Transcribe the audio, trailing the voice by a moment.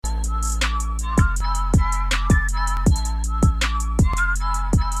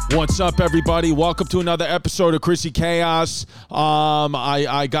What's up, everybody? Welcome to another episode of Chrissy Chaos.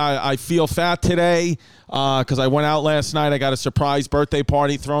 I feel fat today because I went out last night. I got a surprise birthday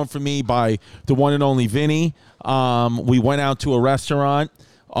party thrown for me by the one and only Vinny. We went out to a restaurant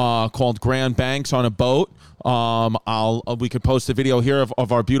called Grand Banks on a boat. We could post a video here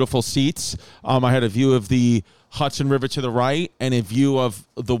of our beautiful seats. I had a view of the Hudson River to the right and a view of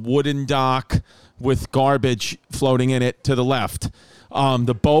the wooden dock with garbage floating in it to the left.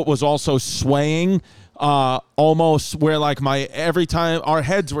 The boat was also swaying almost where like every time our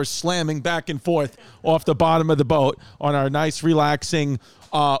heads were slamming back and forth off the bottom of the boat on our nice relaxing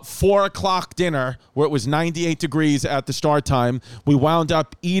 4 o'clock dinner where it was 98 degrees at the start time. We wound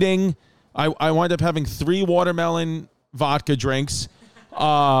up eating. I wound up having 3 watermelon vodka drinks,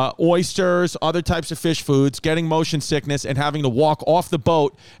 oysters, other types of fish foods, getting motion sickness, and having to walk off the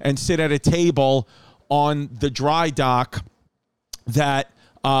boat and sit at a table on the dry dock that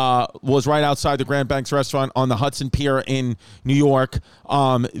was right outside the Grand Banks restaurant on the Hudson Pier in New York.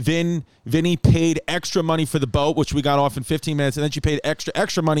 Vinny paid extra money for the boat, which we got off in 15 minutes, and then she paid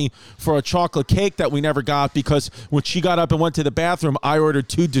extra money for a chocolate cake that we never got because when she got up and went to the bathroom, I ordered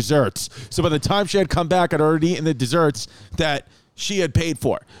 2 desserts. So by the time she had come back, I'd already eaten the desserts that she had paid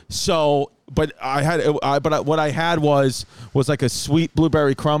for. So, but what I had was like a sweet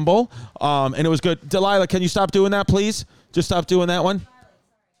blueberry crumble, and it was good. Delilah, can you stop doing that, please? Just stop doing that one.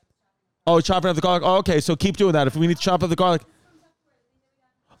 Oh, chopping up the garlic. Oh, okay, so keep doing that. If we need to chop up the garlic.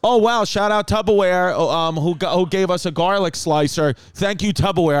 Oh, wow. Shout out Tupperware who gave us a garlic slicer. Thank you,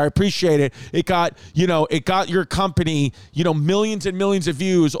 Tupperware. I appreciate it. It got your company, millions and millions of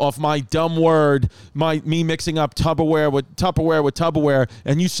views off my dumb word, me mixing up Tupperware with Tupperware,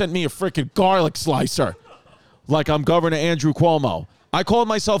 and you sent me a freaking garlic slicer like I'm Governor Andrew Cuomo. I called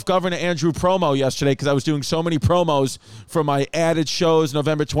myself Governor Andrew Promo yesterday because I was doing so many promos for my added shows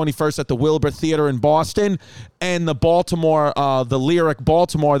November 21st at the Wilbur Theater in Boston and the Lyric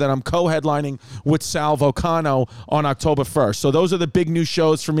Baltimore that I'm co-headlining with Sal Vocano on October 1st. So those are the big new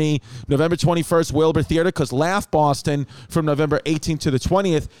shows for me. November 21st, Wilbur Theater, because Laugh Boston from November 18th to the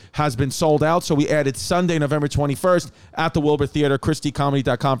 20th has been sold out. So we added Sunday, November 21st at the Wilbur Theater,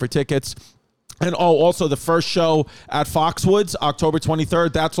 ChristyComedy.com for tickets. And also the first show at Foxwoods, October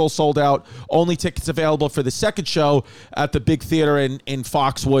 23rd, that's all sold out. Only tickets available for the second show at the big theater in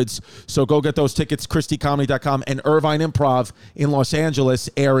Foxwoods. So go get those tickets, ChristyComedy.com. And Irvine Improv in Los Angeles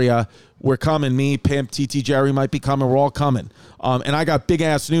area, we're coming. Me, Pimp, TT Jerry might be coming. We're all coming. And I got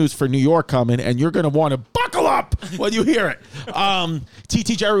big-ass news for New York coming, and you're going to want to buckle up when you hear it.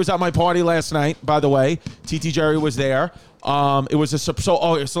 TT Jerry was at my party last night, by the way. TT Jerry was there. It was so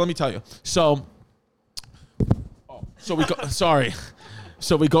let me tell you. So we go. Sorry.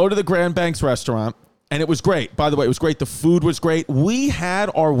 So we go to the Grand Banks restaurant, and it was great. By the way, it was great. The food was great. We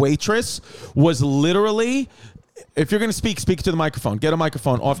had our waitress was literally, if you're going to speak to the microphone. Get a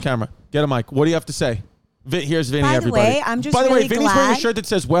microphone off camera. Get a mic. What do you have to say? Here's Vinny, everybody. By the way, Vinny's wearing a shirt that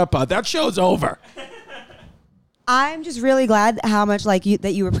says Wepa. That show's over. I'm just really glad how much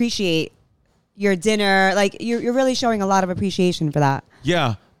that you appreciate your dinner. Like you're really showing a lot of appreciation for that.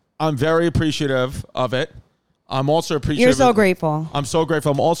 Yeah, I'm very appreciative of it. I'm also appreciative. You're so grateful. I'm so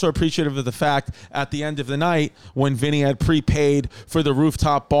grateful. I'm also appreciative of the fact at the end of the night when Vinny had prepaid for the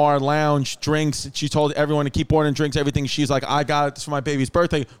rooftop bar, lounge, drinks, she told everyone to keep ordering drinks, everything. She's like, I got this for my baby's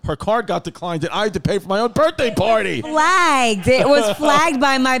birthday. Her card got declined and I had to pay for my own birthday party. Flagged. It was flagged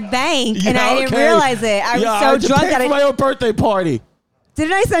by my bank and I didn't realize it. I was so drunk that I had to pay for my own birthday party.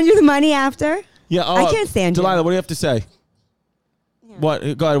 Didn't I send you the money after? Yeah. I can't stand you. Delilah, what do you have to say? What?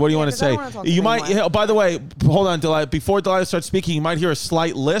 Go ahead. What do you want to say? You might. By the way, hold on, Delilah. Before Delilah starts speaking, you might hear a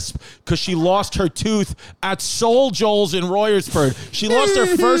slight lisp because she lost her tooth at Soul Joel's in Royersford. She lost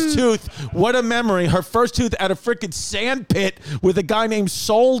her first tooth. What a memory! Her first tooth at a freaking sand pit with a guy named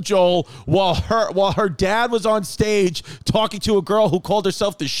Soul Joel, while her dad was on stage talking to a girl who called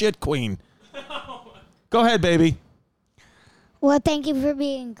herself the shit queen. Go ahead, baby. Well, thank you for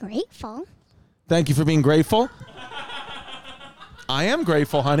being grateful. Thank you for being grateful. I am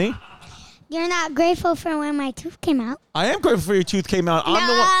grateful, honey. You're not grateful for when my tooth came out. I am grateful for your tooth came out.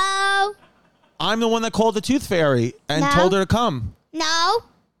 I'm the one that called the tooth fairy and told her to come. No.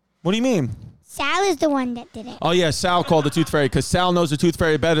 What do you mean? Sal is the one that did it. Oh, yeah, Sal called the tooth fairy because Sal knows the tooth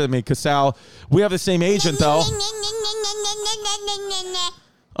fairy better than me because Sal, we have the same agent, though.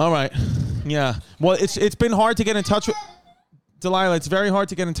 All right. Yeah. Well, it's been hard to get in touch with... Delilah, it's very hard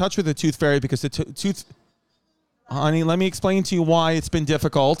to get in touch with the tooth fairy because the tooth... Honey, let me explain to you why it's been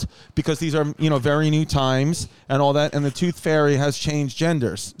difficult, because these are, very new times and all that, and the tooth fairy has changed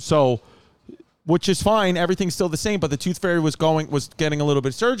genders. So which is fine. Everything's still the same, but the tooth fairy was getting a little bit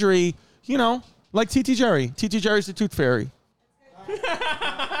of surgery, you know, like TT Jerry. TT Jerry's the tooth fairy.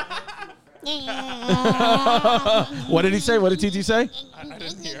 What did he say? What did TT say? I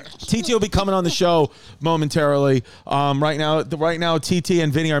didn't hear. TT will be coming on the show momentarily. Right now, TT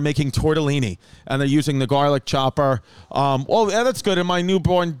and Vinny are making tortellini, and they're using the garlic chopper. Yeah, that's good. And my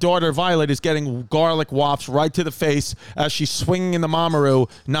newborn daughter, Violet, is getting garlic wafts right to the face as she's swinging in the Mamaroo,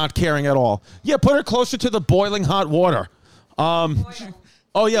 not caring at all. Yeah, put her closer to the boiling hot water.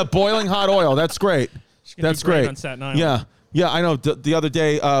 Oh, yeah, boiling hot oil. That's great. That's great. On Staten Island. Yeah. Yeah, I know. The other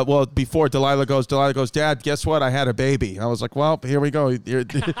day, before Delilah goes, Dad, guess what? I had a baby. I was like, well, here we go. You're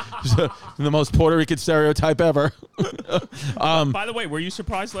the most Puerto Rican stereotype ever. By the way, were you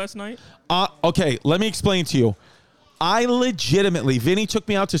surprised last night? Okay, let me explain to you. I legitimately, Vinny took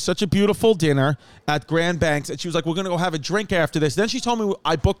me out to such a beautiful dinner at Grand Banks, and she was like, we're going to go have a drink after this. Then she told me,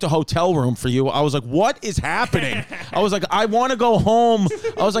 I booked a hotel room for you. I was like, what is happening? I was like, I want to go home.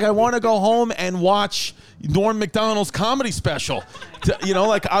 I was like, I want to go home and watch Norm Macdonald's comedy special. You know,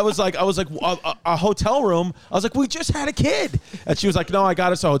 like, I was like, a hotel room. I was like, we just had a kid. And she was like, no, I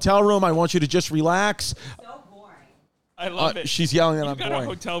got us a hotel room. I want you to just relax. I love it. She's yelling at you I'm got boring. a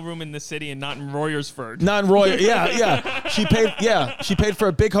hotel room in the city and not in Royersford. Not in Roy. Yeah. She paid for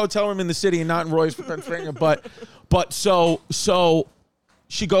a big hotel room in the city and not in Royersford, Pennsylvania. But so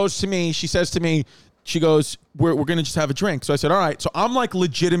she goes to me. She says to me, she goes, we're going to just have a drink. So I said, all right. So I'm like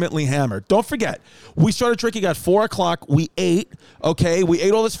legitimately hammered. Don't forget, we started drinking at 4:00. We ate. Okay. We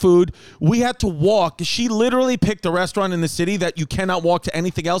ate all this food. We had to walk. She literally picked a restaurant in the city that you cannot walk to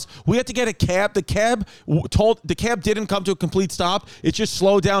anything else. We had to get a cab. The cab didn't come to a complete stop. It just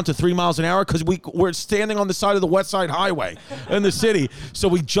slowed down to 3 miles an hour because we're standing on the side of the West Side Highway in the city. So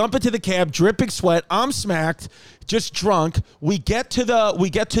we jump into the cab, dripping sweat. I'm smacked. Just drunk. We get to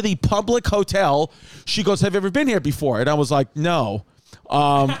the public hotel. She goes, have you ever been here before? And I was like, no.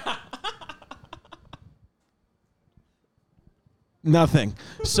 Nothing.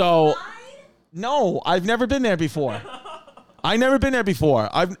 So, no, I've never been there before.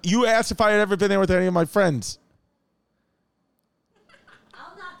 You asked if I had ever been there with any of my friends.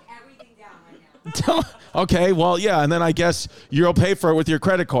 I'll knock everything down right now. Okay, well, yeah, and then I guess you'll pay for it with your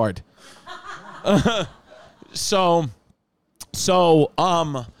credit card. We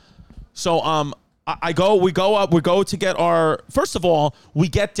go to get our, first of all, we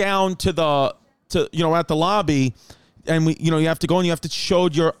get down to at the lobby, and you have to go and you have to show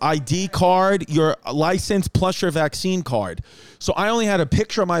your ID card, your license, plus your vaccine card. So I only had a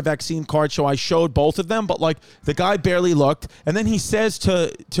picture of my vaccine card, so I showed both of them, but like the guy barely looked. And then he says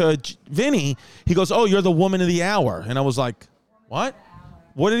to Vinny, he goes, oh, you're the woman of the hour. And I was like, what?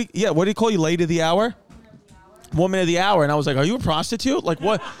 What did he call you, lady of the hour? Woman of the hour. And I was like, are you a prostitute? Like,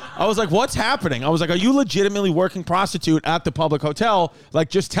 what? I was like, what's happening? I was like, are you legitimately working prostitute at the public hotel? Like,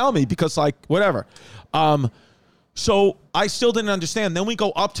 just tell me, because like, whatever. So I still didn't understand. Then we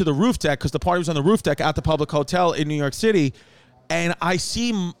go up to the roof deck, because the party was on the roof deck at the public hotel in New York City. And I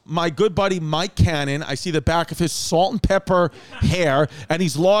see my good buddy Mike Cannon. I see the back of his salt and pepper hair, and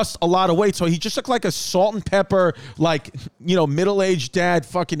he's lost a lot of weight. So he just looked like a salt and pepper, like, middle-aged dad,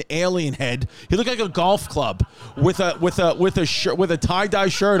 fucking alien head. He looked like a golf club with a shirt, with a tie-dye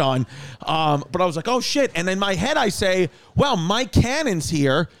shirt on. But I was like, oh shit! And in my head I say, well, Mike Cannon's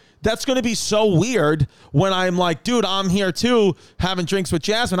here. That's going to be so weird when I'm like, dude, I'm here too, having drinks with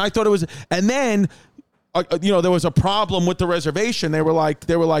Jasmine. I thought it was, and then. There was a problem with the reservation. They were like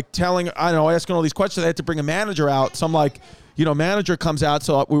telling, asking all these questions. They had to bring a manager out. So I'm like, manager comes out.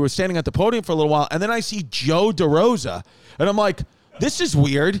 So we were standing at the podium for a little while, and then I see Joe DeRosa, and I'm like, this is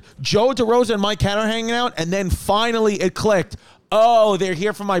weird. Joe DeRosa and Mike Cannon are hanging out, and then finally it clicked. Oh, they're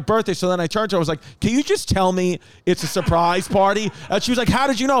here for my birthday. So then I turned to her. I was like, can you just tell me it's a surprise party? And she was like, how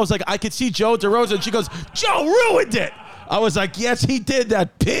did you know? I was like, I could see Joe DeRosa. And she goes, Joe ruined it. I was like, yes, he did,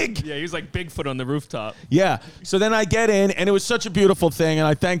 that pig. Yeah, he was like Bigfoot on the rooftop. Yeah. So then I get in, and it was such a beautiful thing, and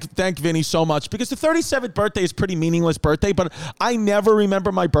I thank Vinny so much, because the 37th birthday is a pretty meaningless birthday, but I never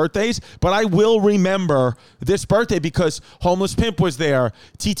remember my birthdays, but I will remember this birthday because Homeless Pimp was there,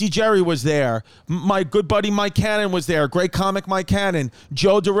 TT Jerry was there, my good buddy Mike Cannon was there, great comic Mike Cannon,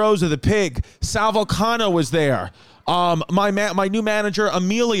 Joe DeRosa, the pig, Sal Volcano was there. My new manager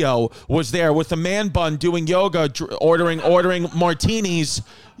Emilio was there with a man bun doing yoga, ordering martinis,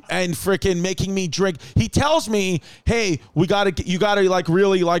 and freaking making me drink. He tells me, hey, you gotta like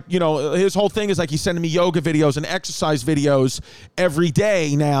really like, you know, his whole thing is like he's sending me yoga videos and exercise videos every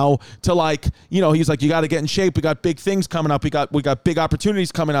day now to like, you know, he's like, you got to get in shape. We got big things coming up. We got big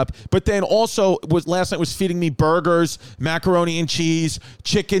opportunities coming up. But then also last night was feeding me burgers, macaroni and cheese,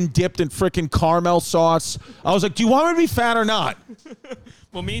 chicken dipped in freaking caramel sauce. I was like, do you want me to be fat or not?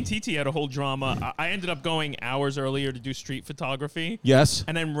 Well, me and TT had a whole drama. I ended up going hours earlier to do street photography. Yes.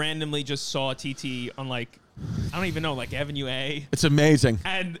 And then randomly just saw TT on like, I don't even know, like Avenue A. It's amazing.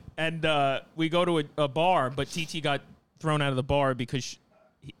 And we go to a bar, but TT got thrown out of the bar because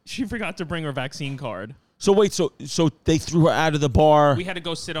she forgot to bring her vaccine card. So wait, so they threw her out of the bar. We had to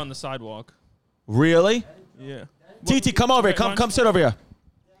go sit on the sidewalk. Really? Yeah. TT, come over here. Come sit over here.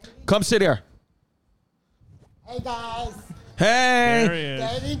 Come sit here. Hey guys. Hey. There he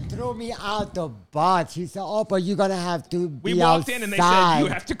is. They threw me out the bar. She said, "Oh, but you're gonna have to be We walked outside in and they said, you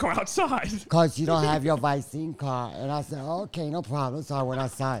have to go outside. because you don't have your vaccine card." And I said, "Okay, no problem." So I went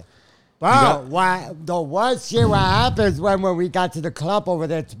outside. Bro, the worst shit what happens when we got to the club over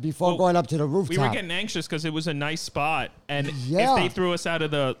there before going up to the rooftop. We were getting anxious because it was a nice spot. And Yeah. if they threw us out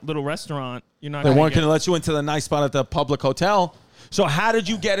of the little restaurant, you're not They going weren't to going to let you into the nice spot at the public hotel. So how did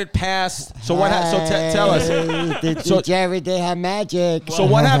you get it past? So what? Tell us. So Jerry, they have magic. So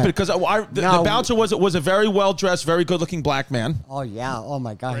what happened? Because the No. bouncer was a very well dressed, very good looking black man. Oh yeah! Oh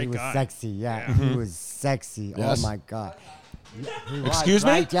my God, Great he was guy. sexy. Yeah, Yeah. he was sexy. Yes. Oh my God. He was, Excuse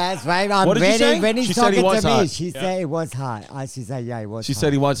me? right, Jazz, right? I'm What did you say? Rennie's She said he talking was to me. hot. She said it was hot. She said, yeah, it was She hot.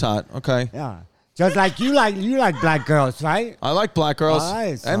 said he was hot. Okay. Yeah. Just like you like black girls, right? I like black girls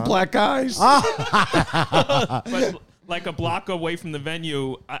Nice, and huh? black guys. But like a block away from the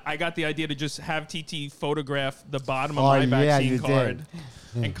venue, I got the idea to just have TT photograph the bottom of Oh, my yeah, vaccine you card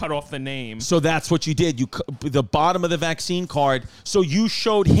did. and cut off the name. So that's what you did. The bottom of the vaccine card. So you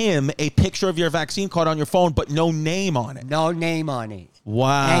showed him a picture of your vaccine card on your phone, but no name on it. No name on it.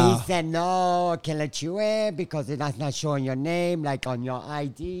 Wow. And he said, no, I can't let you in because it's not showing your name, like on your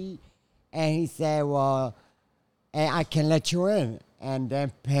ID. And he said, well, I can let you in. And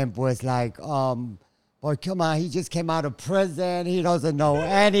then Pimp was like, boy, come on, he just came out of prison. He doesn't know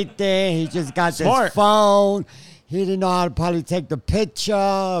anything. He just got Smart. this phone. He didn't know how to probably take the picture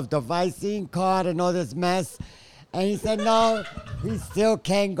of the vaccine card and all this mess. And he said, no, he still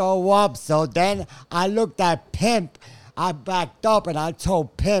can't go up. So then I looked at Pimp. I backed up and I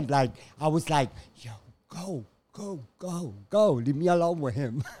told Pimp, I was like, yo, go. Leave me alone with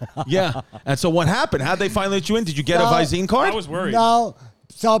him. Yeah. And so what happened? How'd they finally let you in? Did you get a No. vaccine card? I was worried. No.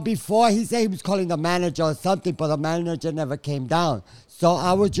 So before he said he was calling the manager or something, but the manager never came down. So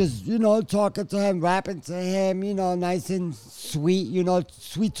I was just, talking to him, rapping to him, nice and sweet,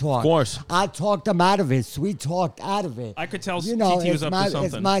 sweet talk. Of course. I talked him out of it, sweet talked out of it. I could tell TT TT was up to something.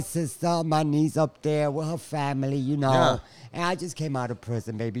 It's my sister, my niece up there with her family, Yeah. And I just came out of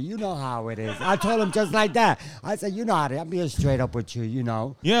prison, baby. You know how it is. I told him just like that. I said, you know how it is. I'm being straight up with you,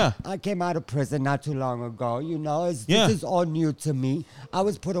 Yeah. I came out of prison not too long ago, Yeah. This is all new to me. I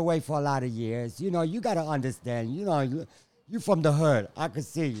was put away for a lot of years. You got to understand, you from the hood. I could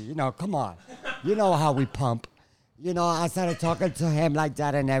see you, come on. You know how we pump. I started talking to him like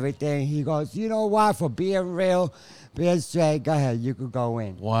that and everything. He goes, you know what, for being real, being straight, go ahead, you could go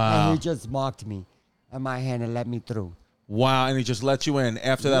in. Wow. And he just marked me on my hand and let me through. Wow, and he just let you in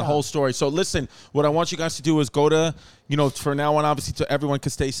after that Yeah. whole story. So listen, what I want you guys to do is go to, for now on, obviously, so everyone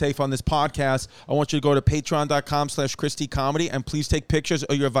can stay safe on this podcast, I want you to go to patreon.com/ChristyComedy and please take pictures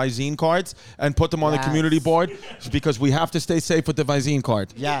of your Visine cards and put them on the Yes. community board because we have to stay safe with the Visine card.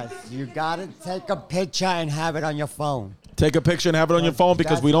 Yes, you got to take a picture and have it on your phone. Take a picture and have it on your phone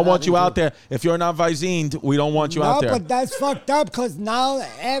because That's we don't what want you I out do. there. If you're not Visined, we don't want you No, out there. but that's fucked up because now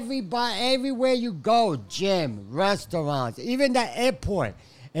everywhere you go, gym, restaurants, even the airport,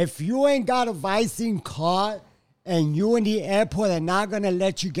 if you ain't got a Visine card and you in the airport, they're not going to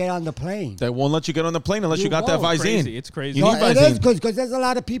let you get on the plane. They won't let you get on the plane unless you, You got that won't. Visine. Crazy. It's crazy. You No, need it is Visine. because there's a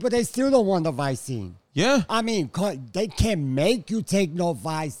lot of people, they still don't want the Visine. Yeah. I mean, they can't make you take no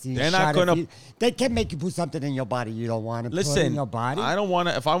Visine. They're not shot if gonna- you- They can make you put something in your body you don't want to put in Listen, your body. I don't want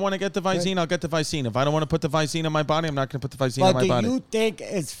to. If I want to get the Visine, I'll get the Visine. If I don't want to put the Visine in my body, I'm not going to put the Visine in But my do body. you think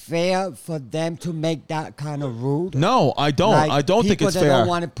it's fair for them to make that kind of rule? No, I don't. I don't think it's People that fair. don't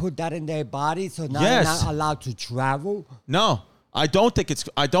want to put that in their body, so now Yes. they're not allowed to travel. No, I don't think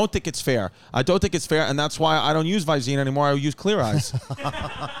it's fair. I don't think it's fair, and that's why I don't use Visine anymore. I use Clear Eyes.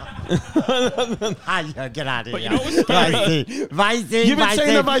 Get out of here. But you know what's scary? Visine. You've been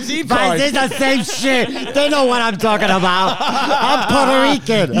saying the Visine card. Visine's the same shit. They know what I'm talking about. I'm Puerto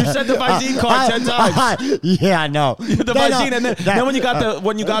Rican. You said the Visine card 10 times. Yeah, I know. The Visine, and then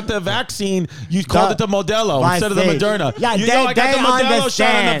when you got the vaccine, you called it the Modelo instead of the Moderna. Yeah, you they know I got the Modelo shot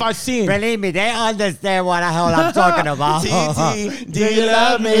and the Visine. Believe me, they understand what the hell I'm talking about. TT, do you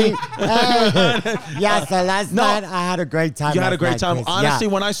love me? Yeah, so last night I had a great time. You had a great time. Chris. Honestly,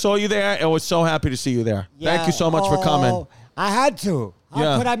 Yeah. when I saw you there, I was so happy to see you there. Yeah. Thank you so much for coming. Oh, I had to. How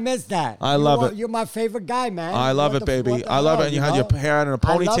Yeah. could I miss that? I love it. You're my favorite guy, man. I love What it, the- baby. what the I love hell, it. And you had know? your hair in a I love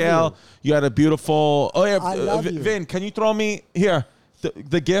ponytail. You had a beautiful. Oh yeah, I love you. Vin, can you throw me here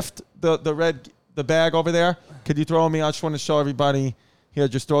the gift, the bag over there? Could you throw me? I just want to show everybody. Here,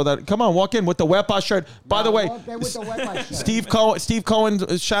 just throw that. Come on, walk in with the Wepa shirt. By the way, walk in with the Wepa shirt. Steve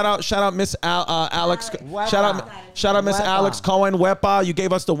Cohen. Shout out, Miss Alex. Wepa. Shout out, Miss Wepa. Alex Cohen. Wepa. You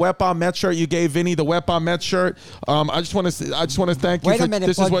gave us the Wepa Met shirt. You gave Vinny the Wepa Met shirt. I just want to thank you Wait a for minute,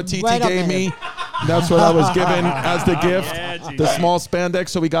 this is bud. what TT Wait a gave me. minute. That's what I was given as the gift. Yeah, G. The small spandex.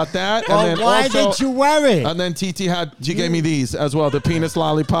 So we got that. Well, And then why also, didn't you wear it? And then TT she gave me these as well. The penis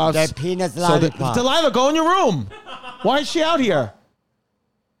lollipops. The penis So lollipop. Delilah, go in your room. Why is she out here?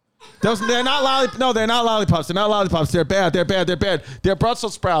 They're not lollipops. No, they're not lollipops. They're not lollipops. They're bad. They're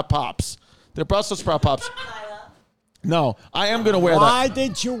Brussels sprout pops. They're Brussels sprout pops. No, I am going to wear that. Why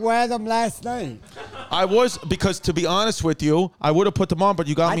didn't you wear them last night? I was, because to be honest with you, I would have put them on, but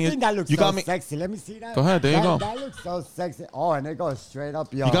you got I me. think that looks you so got me. sexy. Let me see that. Go ahead, there you go. That looks so sexy. Oh, and it goes straight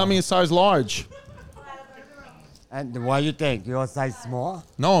up your. You got me a size large. And what do you think? You're a size small?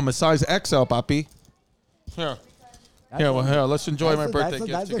 No, I'm a size XL, papi. Here. Here, let's enjoy my birthday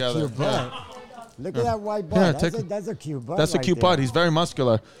gift that's together. A cute Yeah. butt. Look at that white butt. Yeah, That's a cute butt. That's a right cute there. butt. He's very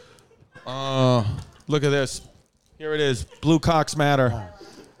muscular. Look at this. Here it is. Blue cocks matter.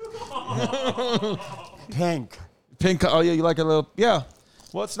 Pink. Pink. Oh yeah, you like a little? Yeah.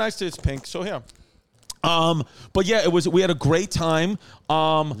 Well, it's nice that it's pink. So here. But yeah, we had a great time.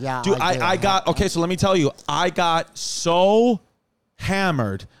 Yeah, dude, I did. I got okay. So let me tell you, I got so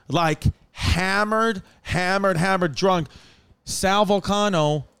hammered, like hammered drunk. Sal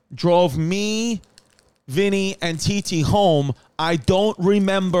Volcano drove me, Vinny, and TT home. I don't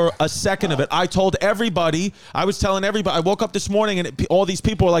remember a second of it. I told everybody, I was telling everybody, I woke up this morning and all these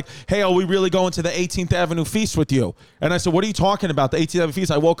people were like, hey, are we really going to the 18th Avenue Feast with you? And I said, what are you talking about, the 18th Avenue Feast?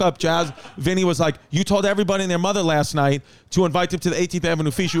 I woke up, Vinny was like, you told everybody and their mother last night to invite them to the 18th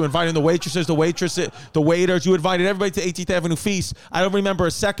Avenue Feast. You invited the waitresses, the waiters. You invited everybody to 18th Avenue Feast. I don't remember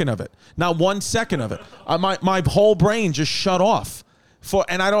a second of it. Not 1 second of it. My whole brain just shut off.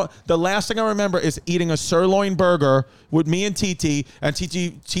 The last thing I remember is eating a sirloin burger with me and TT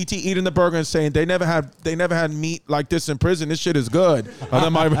eating the burger and saying they never had meat like this in prison. This shit is good.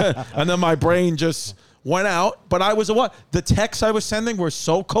 And then my brain just went out. But the texts I was sending were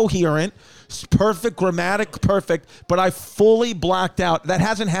so coherent, perfect, perfect. But I fully blacked out. That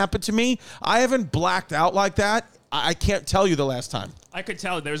hasn't happened to me. I haven't blacked out like that. I can't tell you the last time. I could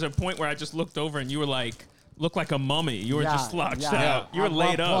tell. There was a point where I just looked over and you were like, looked like a mummy. You were just slouched out. You were At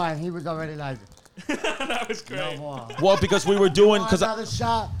laid one up. point, he was already like, That was great. no more. Well, because we were doing Another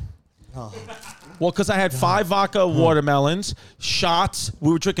shot. because I had 5 vodka watermelons, shots.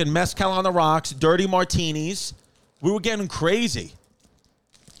 We were drinking mezcal on the rocks, dirty martinis. We were getting crazy.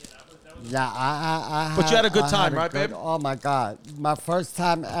 Yeah, I But you had a good I time, had a right, good- babe? Oh my God, my first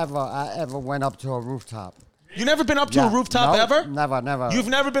time ever I ever went up to a rooftop. You never been up to a Yeah, rooftop no, ever? Never. You've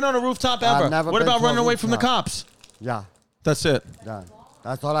never been on a rooftop I've ever? never What been about to a running away from the rooftop. cops? Yeah, That's it. done.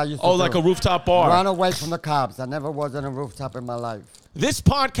 That's all I used to Oh, do. like a rooftop bar. Run away from the cops. I never was on a rooftop in my life. This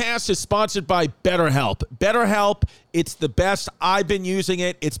podcast is sponsored by BetterHelp. BetterHelp, it's the best. I've been using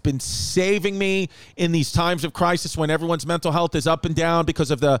it. It's been saving me in these times of crisis when everyone's mental health is up and down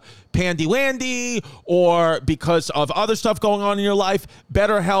because of the pandy-wandy or because of other stuff going on in your life.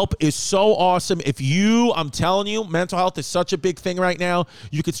 BetterHelp is so awesome. I'm telling you, mental health is such a big thing right now.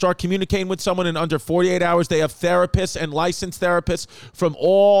 You can start communicating with someone in under 48 hours. They have therapists and licensed therapists from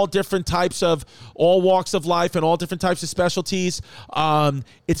all different types of, all walks of life and all different types of specialties.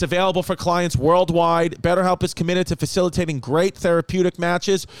 It's available for clients worldwide. BetterHelp is committed to facilitating great therapeutic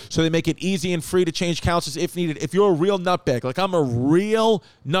matches, so they make it easy and free to change counselors if needed. If you're a real nutbag, like I'm a real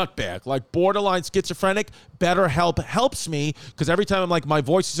nutbag, like borderline schizophrenic, BetterHelp helps me because every time I'm like, my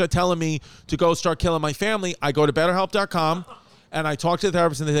voices are telling me to go start killing my family, I go to BetterHelp.com and I talk to the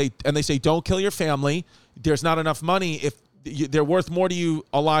therapist and they say, don't kill your family. There's not enough money if they're worth more to you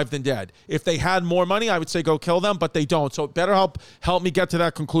alive than dead. If they had more money, I would say go kill them, but they don't. So BetterHelp helped me get to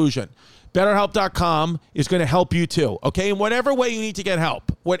that conclusion. BetterHelp.com is going to help you too, okay? In whatever way you need to get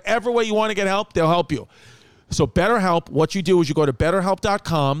help, whatever way you want to get help, they'll help you. So BetterHelp, what you do is you go to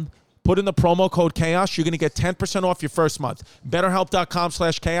BetterHelp.com, put in the promo code CHAOS. You're going to get 10% off your first month.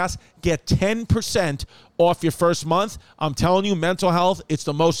 BetterHelp.com/chaos. Get 10% off your first month. I'm telling you, mental health, it's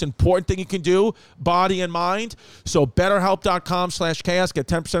the most important thing you can do, body and mind. So BetterHelp.com/chaos. Get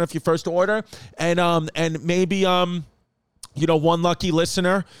 10% off your first order. And maybe one lucky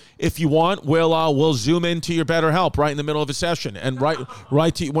listener, if you want, we'll zoom into your BetterHelp right in the middle of a session, and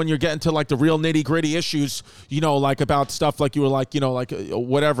right to when you're getting to like the real nitty gritty issues, like about stuff like you were like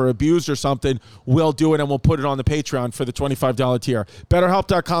whatever abused or something. We'll do it and we'll put it on the Patreon for the $25 tier.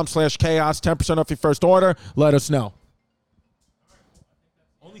 BetterHelp.com/chaos. 10% off your first order. Let us know.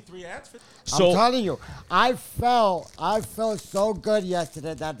 Only 3 ads. I'm telling you, I felt so good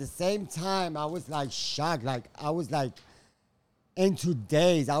yesterday that at the same time I was like shocked, like I was like. Into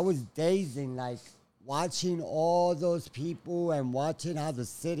days. I was dazing, like watching all those people and watching how the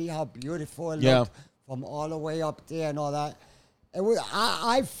city, how beautiful it looked from all the way up there and all that. It was.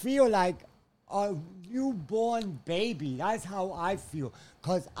 I feel like a newborn baby. That's how I feel.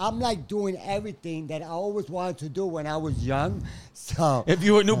 Because I'm like doing everything that I always wanted to do when I was young. So if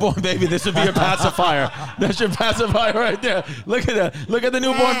you were a newborn baby, this would be your pacifier. That's your pacifier right there. Look at that. Look at the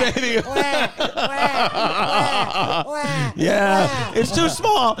newborn baby. Yeah. It's too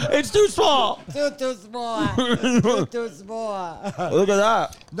small. It's too small. Too small. Too small. Look at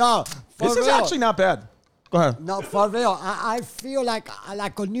that. No, this is actually not bad. Go ahead. No, for real. I feel like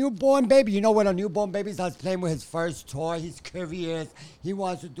a newborn baby. You know, when a newborn baby starts playing with his first toy, he's curious. He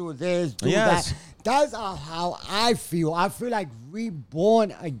wants to do this, do that. That's how I feel. I feel like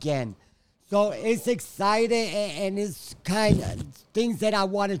reborn again. So it's exciting and it's kind of things that I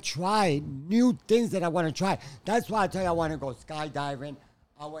want to try, new things that I want to try. That's why I tell you I want to go skydiving.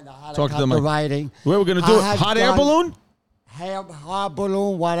 I want to helicopter riding. Where we're going to do it? Hot air balloon? Hot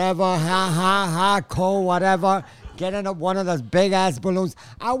balloon, whatever, cold, whatever. Get in one of those big ass balloons.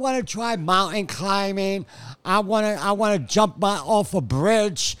 I want to try mountain climbing. I want to jump off a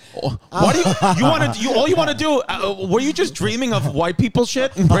bridge. What do you want to? All you want to do? Were you just dreaming of white people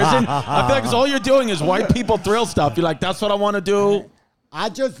shit in prison? I feel like it's all you're doing is white people thrill stuff. You're like, that's what I want to do. I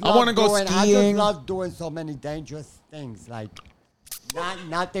want to go skiing. I just love doing so many dangerous things, like.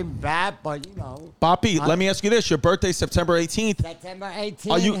 Nothing bad, but Boppy, let me ask you this: your birthday, September 18th. September 18th.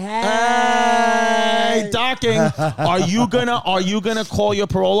 Are you? Hey, docking. Are you gonna call your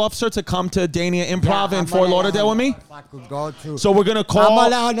parole officer to come to Dania Improv in Fort Lauderdale with me? If I could go to. So we're gonna call. I'm gonna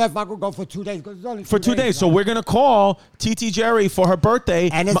let her know if I could go for 2 days. It's only for 2 days. So we're gonna call TT Jerry for her birthday.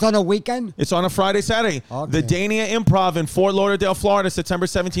 And it's on a weekend. It's on a Friday, Saturday. Okay. The Dania Improv in Fort Lauderdale, Florida, September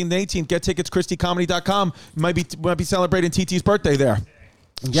 17th and 18th. Get tickets, ChristyComedy.com. Might be celebrating TT's birthday there.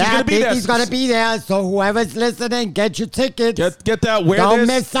 Yeah, Titi's gonna be there. So whoever's listening, get your tickets. Get that. Don't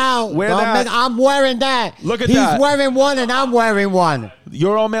miss out. I'm wearing that. Look at that. He's wearing one and I'm wearing one.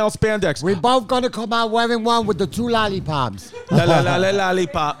 You're all male spandex. We're both gonna come out wearing one with the 2 lollipops.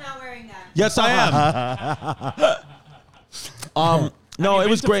 Lollipop. Not wearing that. Yes, I am. No, Have you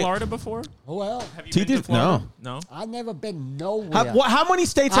it was been to great. Florida before? Well, Have you been to Florida? No. I've never been nowhere. How many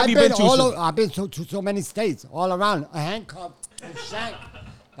states have you been to? I've been to so many states all around. A handcuff, a shank.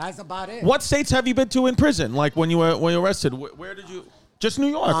 That's about it. What states have you been to in prison? Like when you were arrested? Where did you? Just New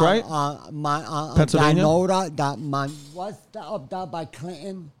York, right? Pennsylvania. What's that up there by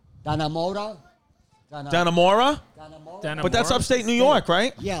Clinton? Danamora. Danamora. But that's upstate New York,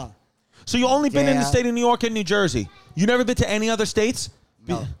 right? Yeah. So you only been in the state of New York and New Jersey. You never been to any other states?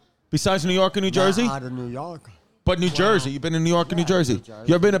 No. Besides New York and New Jersey? Not out of New York. But New Jersey. You've been in New York and New Jersey.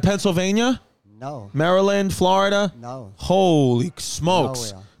 You ever been to Pennsylvania? No. Maryland, Florida? No. Holy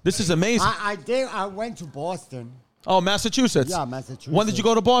smokes. Nowhere. This is amazing. I did. I went to Boston. Oh, Massachusetts. Yeah, Massachusetts. When did you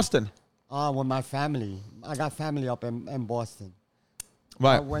go to Boston? With my family. I got family up in Boston.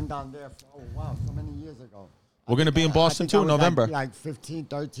 Right. I went down there so many years ago. We're going to be in Boston too in November. Like 15,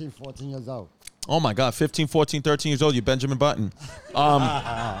 13, 14 years old. Oh, my God. 15, 14, 13 years old. You Benjamin Button. What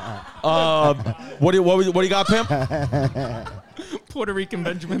do you got, Pimp? Puerto Rican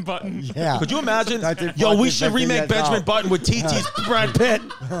Benjamin Button. Yeah. Could you imagine? 13, Yo, 14, we should remake Benjamin old. Button with TT's Brad Pitt.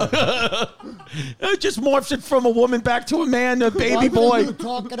 It just morphs it from a woman back to a man, a baby boy. You were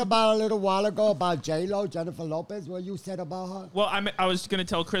talking about a little while ago about J-Lo, Jennifer Lopez, what you said about her? Well, I was going to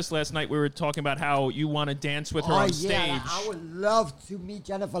tell Chris last night, we were talking about how you want to dance with her on stage. Yeah, I would love to meet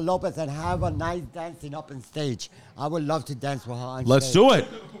Jennifer Lopez and have a nice dancing up on stage. I would love to dance with her on stage. Let's do it.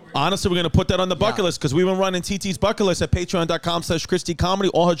 Honestly, we're going to put that on the bucket list because we've been running TT's bucket list at patreon.com/Christy Comedy.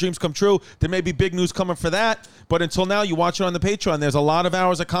 All her dreams come true. There may be big news coming for that. But until now, you watch it on the Patreon. There's a lot of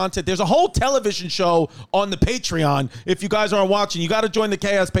hours of content. There's a whole television show on the Patreon. If you guys aren't watching, you got to join the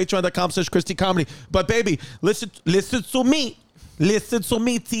chaos, patreon.com/Christy Comedy. But baby, listen to me. Listen to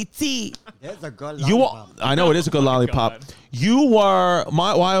me, TT. There's a good I know it is a good lollipop. God. You were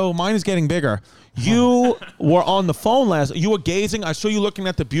mine is getting bigger. You were on the phone last. You were gazing. I saw you looking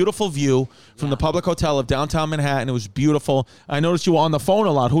at the beautiful view from the public hotel of downtown Manhattan. It was beautiful. I noticed you were on the phone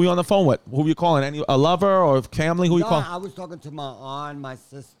a lot. Who were you on the phone with? Who were you calling? A lover or family? Who you calling? I was talking to my aunt, my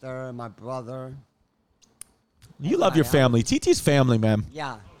sister, my brother. You love your family. TT's family, man.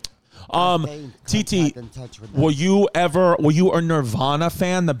 Yeah. TT, were you a Nirvana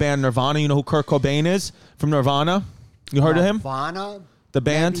fan? The band Nirvana. You know who Kurt Cobain is from Nirvana? You heard of him? Nirvana? The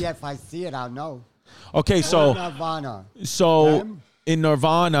band? Maybe if I see it, I'll know. Okay, so Nirvana. So in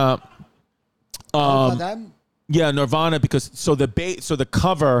Nirvana, Them? yeah, Nirvana, because the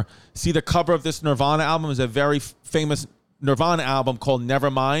cover, see the cover of this Nirvana album is a very famous Nirvana album called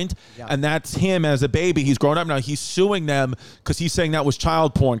Nevermind, and that's him as a baby. He's grown up now. He's suing them because he's saying that was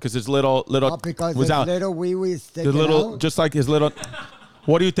child porn because his little because was his out. little wee sticking The little, out? just like his little.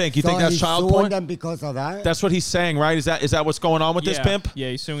 What do you think? You think that's child suing porn? them because of that? That's what he's saying, right? Is that what's going on with this pimp?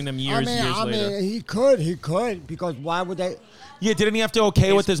 Yeah, he's suing them years I later. mean, he could, because why would they? Yeah, didn't he have to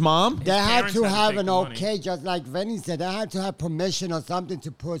okay with his mom? They had parents to had to have take an the money. okay, just like Vinny said. They had to have permission or something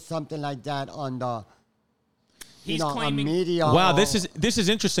to put something like that on the, He's on claiming media. Wow, or- this is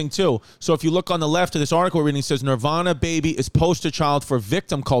interesting too. So if you look on the left of this article we're reading, it says Nirvana baby is poster child for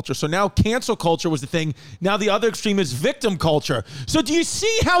victim culture. So now cancel culture was the thing. Now the other extreme is victim culture. So do you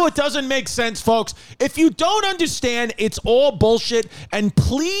see how it doesn't make sense, folks? If you don't understand, it's all bullshit. And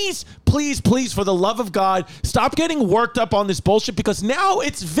please, please, please, for the love of God, stop getting worked up on this bullshit because now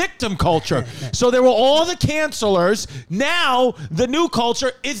it's victim culture. So there were all the cancelers. Now the new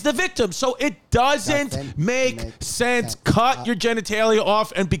culture is the victim. So it doesn't make sense. Cut your genitalia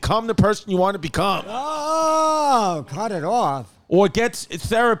off and become the person you want to become. Oh, cut it off. Or get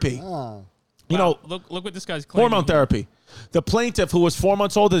therapy. Oh. You know, look what this guy's claiming. hormone therapy. The plaintiff, who was 4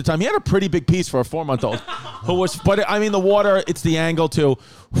 months old at the time, he had a pretty big piece for a 4-month-old. But I mean, the water, it's the angle too.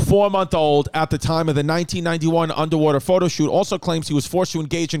 4-month-old at the time of the 1991 underwater photo shoot also claims he was forced to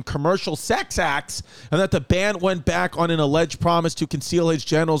engage in commercial sex acts and that the band went back on an alleged promise to conceal his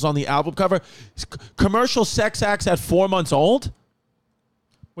genitals on the album cover. Commercial sex acts at 4 months old?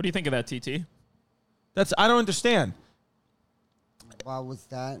 What do you think of that, TT? I don't understand. What was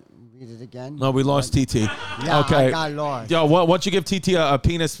that? Read it again. No, we lost TT. Yeah, Okay. I got lost. Yo, once you give TT a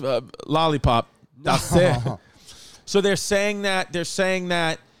penis lollipop, that's it. So they're saying that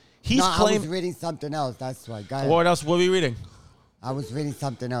he's No, I was claiming. reading something else. That's why. Go ahead. What else were we reading? I was reading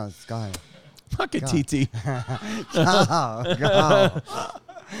something else. Go ahead. Fuck it, TT. Go.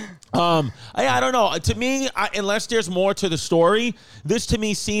 I don't know. To me, unless there's more to the story, this to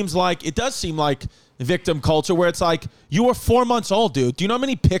me it does seem like victim culture where it's like, you were 4 months old, dude. Do you know how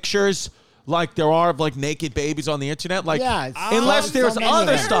many pictures like there are of like naked babies on the internet? Like, Yeah, unless there's so many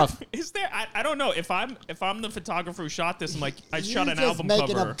other of them. stuff. Is there? I don't know. If I'm the photographer who shot this, I'm like, I shot an You're album just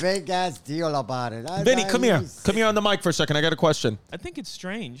making cover. a big ass deal about it. Vinny, come here. Come here on the mic for a second. I got a question. I think it's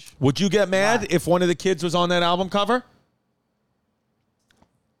strange. Would you get mad What? if one of the kids was on that album cover?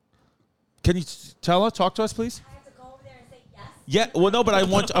 Can you talk to us, please? I have to go over there and say yes. Yeah, well, no, but I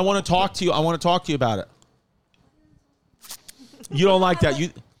want to talk to you. I want to talk to you about it. You don't like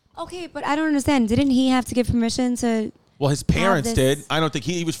that. Okay, but I don't understand. Didn't he have to give permission to? Well, his parents this- did. I don't think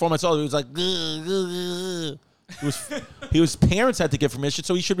he was 4 months old. He was like, his parents had to give permission,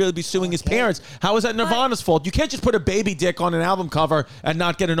 so he should really be suing his parents. How is that Nirvana's fault? You can't just put a baby dick on an album cover and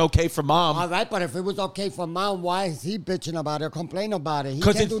not get an okay from mom. All right, but if it was okay for mom, why is he bitching about it or complaining about it? He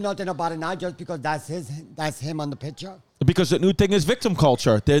 'Cause can't it's- do nothing about it now just because that's him on the picture. Because the new thing is victim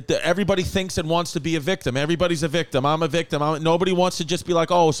culture. Everybody thinks and wants to be a victim. Everybody's a victim. I'm a victim. Nobody wants to just be like,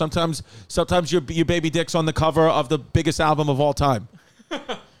 oh, sometimes your baby dick's on the cover of the biggest album of all time.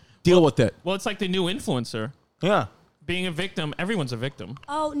 Deal with it. Well, it's like the new influencer. Yeah. Being a victim, everyone's a victim.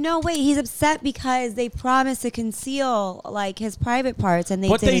 Oh no! Wait, he's upset because they promised to conceal like his private parts, and they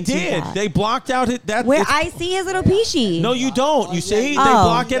But they didn't do did. that. They blocked out that. Where I see his little peachy. No, you don't. You see? They Oh.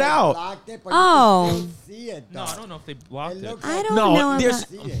 block it out. Blocked it, but Oh. you can still see it, No, though. I don't know if they blocked it. looks I like don't No, know. there's-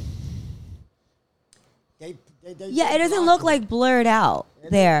 About, see it. They yeah, it doesn't look like blurred out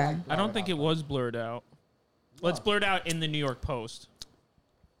there. I don't think it was blurred out. Well, it's blurred out in the New York Post.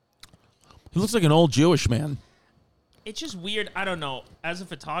 He looks like an old Jewish man. It's just weird. I don't know. As a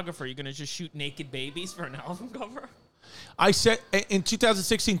photographer, you're gonna just shoot naked babies for an album cover? I said in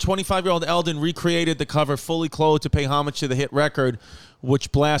 2016, 25-year-old Eldon recreated the cover fully clothed to pay homage to the hit record,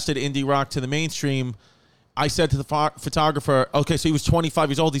 which blasted indie rock to the mainstream. I said to the photographer, okay, so he was 25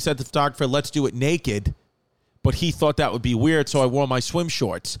 years old. He said to the photographer, let's do it naked. But he thought that would be weird, so I wore my swim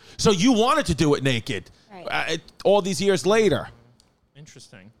shorts. So you wanted to do it naked all these years later.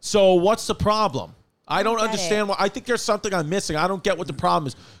 Interesting. So what's the problem? I don't get understand. I think there's something I'm missing. I don't get what the problem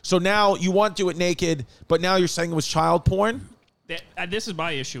is. So now you want to do it naked, but now you're saying it was child porn? This is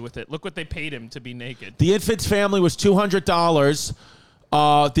my issue with it. Look what they paid him to be naked. The infant's family was $200.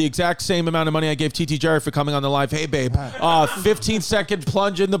 The exact same amount of money I gave TT Jerry for coming on the live. Hey, babe. 15-second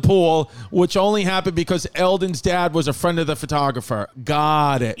plunge in the pool, which only happened because Eldon's dad was a friend of the photographer.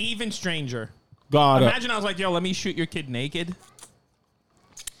 Got it. Even stranger. Got it. Imagine I was like, yo, let me shoot your kid naked.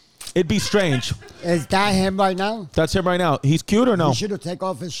 It'd be strange. Is that him right now? That's him right now. He's cute or no? He should have taken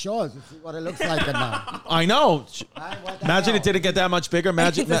off his shorts to see what it looks like now. I know. What the Imagine hell? it didn't get that much bigger.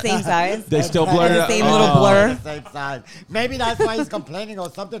 Imagine It's the same size. They still blurred it the out. same little blur. Same size. Maybe that's why he's complaining or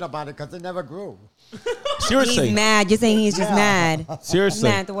something about it because it never grew. Seriously. He's mad. You're saying he's just mad. Seriously.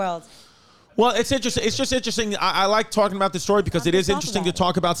 Mad at the world. Well, it's interesting. It's just interesting. I like talking about this story because it is interesting to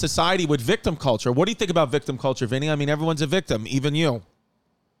talk about society with victim culture. What do you think about victim culture, Vinny? I mean, everyone's a victim, even you.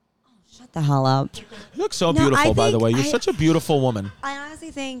 Shut the hell up. You look so No, beautiful, I by the think way. You're such a beautiful woman. I honestly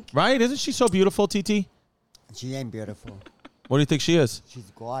think Right? Isn't she so beautiful, TT? She ain't beautiful. What do you think she is?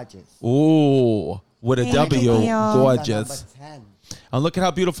 She's gorgeous. Ooh, with a Thank W. you. Gorgeous. Number 10. And look at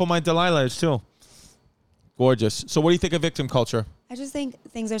how beautiful my Delilah is, too. Gorgeous. So what do you think of victim culture? I just think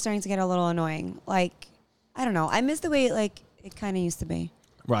things are starting to get a little annoying. Like, I don't know. I miss the way it kind of used to be,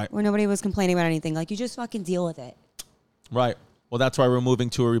 Right. where nobody was complaining about anything. Like, you just fucking deal with it. Right. Well, that's why we're moving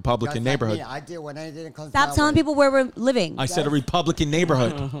to a Republican Just like neighborhood. me, I deal when anything comes Stop my telling way. people where we're living. I said a Republican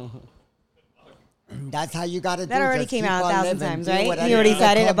neighborhood. That's how you got to do it. That already Just came keep out on 1,000 living. times, Deal right? with You already anything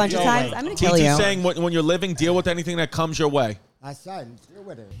said that it a comes bunch of your times. way. I'm going to kill TT you. saying when you're living, deal with anything that comes your way. I said, deal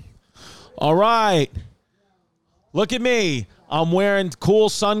with it. All right. Look at me. I'm wearing cool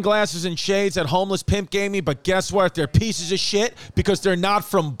sunglasses and shades that homeless pimp gave me, but guess what? They're pieces of shit because they're not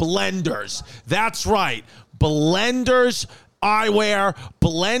from Blenders. That's right. Blenders Eyewear.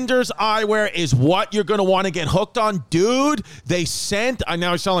 Blenders Eyewear is what you're going to want to get hooked on. Dude, they sent, I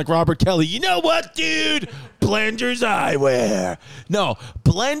now sound like Robert Kelly. You know what, dude? Blenders Eyewear. No,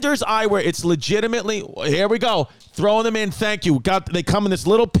 Blenders Eyewear, it's legitimately, here we go. Throwing them in, thank you. They come in this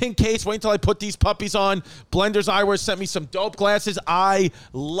little pink case. Wait until I put these puppies on. Blenders Eyewear sent me some dope glasses. I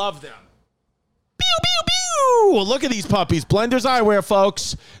love them. Pew, pew, pew. Look at these puppies. Blenders Eyewear,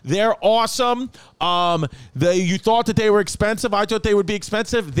 folks. They're awesome. You thought that they were expensive. I thought they would be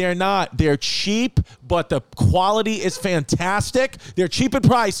expensive. They're not. They're cheap, but the quality is fantastic. They're cheap in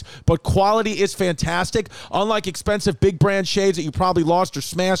price, but quality is fantastic. Unlike expensive big brand shades that you probably lost or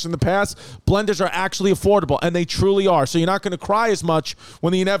smashed in the past, Blenders are actually affordable, and they truly are. So you're not going to cry as much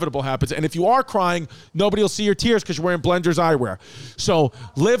when the inevitable happens. And if you are crying, nobody will see your tears because you're wearing Blenders Eyewear. So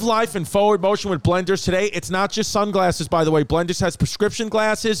live life in forward motion with Blenders today. It's not just sunglasses, by the way. Blenders has prescription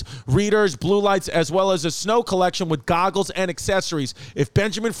glasses, readers, blue lights, as well as a snow collection with goggles and accessories. If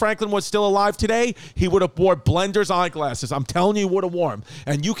Benjamin Franklin was still alive today, he would have wore Blenders eyeglasses. I'm telling you, he would have worn them.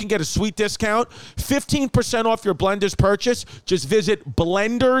 And you can get a sweet discount, 15% off your Blenders purchase. Just visit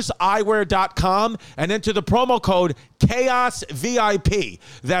blenderseyewear.com and enter the promo code CHAOSVIP.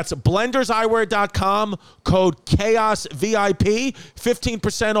 That's blenderseyewear.com, code CHAOSVIP,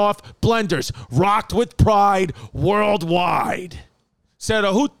 15% off. Blenders, rocked with pride worldwide.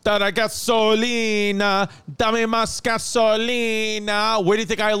 Serahuta la gasolina, dame más gasolina. Where do you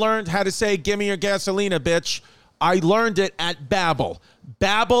think I learned how to say, give me your gasolina, bitch? I learned it at Babbel.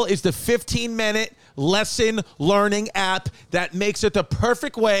 Babbel is the 15-minute lesson learning app that makes it the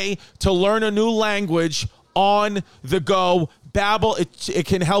perfect way to learn a new language on the go. Babbel, it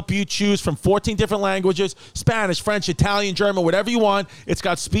can help you choose from 14 different languages, Spanish, French, Italian, German, whatever you want. It's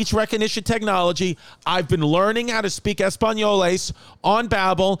got speech recognition technology. I've been learning how to speak Españoles on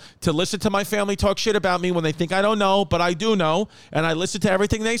Babbel to listen to my family talk shit about me when they think I don't know, but I do know, and I listen to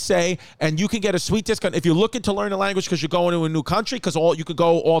everything they say, and you can get a sweet discount. If you're looking to learn a language because you're going to a new country, because you could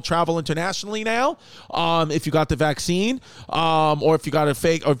go all travel internationally now, if you got the vaccine, or if you got a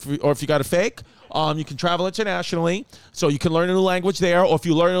fake, or if you got a fake, you can travel internationally, so you can learn a new language there. Or if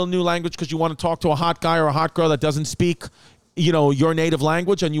you learn a new language because you want to talk to a hot guy or a hot girl that doesn't speak, your native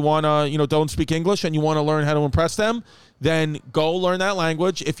language, and you want to, don't speak English, and you want to learn how to impress them, then go learn that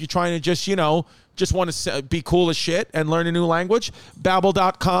language. If you're trying to just want to be cool as shit and learn a new language,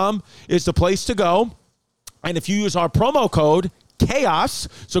 Babbel.com is the place to go. And if you use our promo code chaos.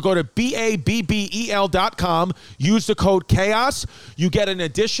 So go to BABBEL.com. Use the code chaos. You get an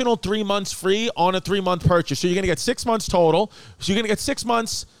additional 3 months free on a 3-month purchase. So you're going to get 6 months total. So you're going to get 6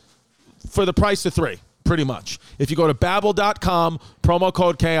 months for the price of 3. Pretty much. If you go to Babbel.com, promo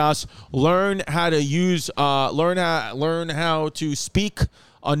code chaos, learn how to use, learn how to speak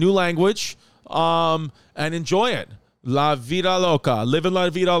a new language, and enjoy it. La vida loca, living la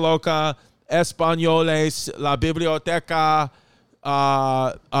vida loca, españoles, la biblioteca,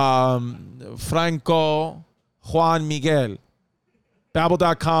 Franco, Juan Miguel.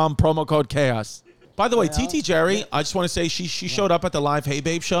 Babbel.com, promo code chaos. By the way, TT Jerry, I just want to say she showed up at the live Hey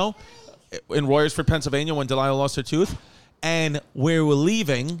Babe show in Royersford, Pennsylvania, when Delilah lost her tooth. And we were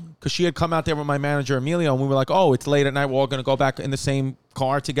leaving because she had come out there with my manager, Emilio, and we were like, oh, it's late at night. We're all going to go back in the same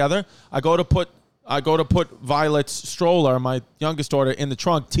car together. I go to put Violet's stroller, my youngest daughter, in the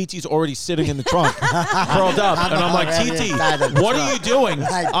trunk. TT's already sitting in the trunk, curled up. And I'm like, TT, what are you doing?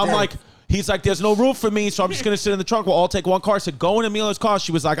 I'm like, he's like, there's no room for me, so I'm just going to sit in the trunk. We'll all take one car. I said, go in Emilio's car.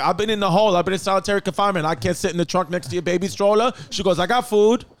 She was like, I've been in the hole. I've been in solitary confinement. I can't sit in the trunk next to your baby stroller. She goes, I got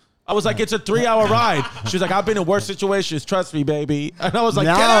food. I was like, it's a 3-hour ride. She was like, I've been in worse situations. Trust me, baby. And I was like,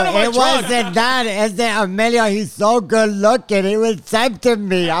 no, get out of my it trunk. wasn't that. It's that Emilio, he's so good looking. He was tempting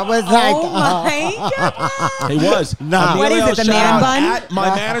me. I was like, Oh my God. He was. No. What is it, the shout man out bun? At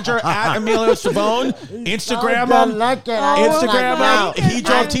my manager, at Emilio Savone. Instagram him. Instagram my him. He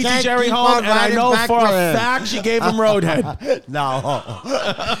drove TT Jerry home, and I know for a fact she gave him roadhead. No.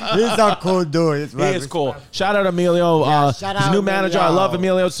 He's a cool dude. He is cool. Shout out Emilio. shout His out new manager. I Emilio. love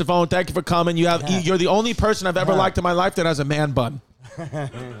Emilio Savone. Thank you for coming. You're the only person I've ever liked in my life that has a man bun.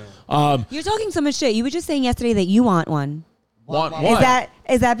 You're talking so much shit. You were just saying yesterday that you want one. Want Is what?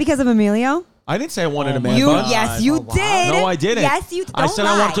 that because of Emilio? I didn't say I wanted a man You bun. yes, you did. No, I didn't. Yes, you. I said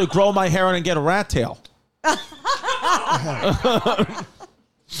I wanted to grow my hair out and get a rat tail.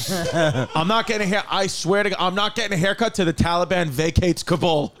 I'm not getting a hair. I swear to God, I'm not getting a haircut till the Taliban vacates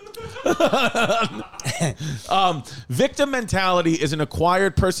Kabul. Victim mentality is an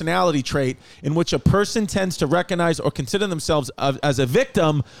acquired personality trait in which a person tends to recognize or consider themselves as a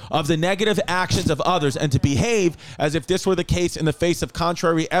victim of the negative actions of others and to behave as if this were the case in the face of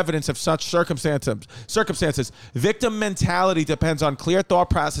contrary evidence of such circumstances. Victim mentality depends on clear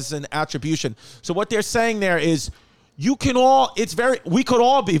thought process and attribution. So what they're saying there is, we could all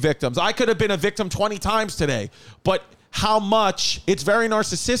be victims. I could have been a victim 20 times today, but how much it's very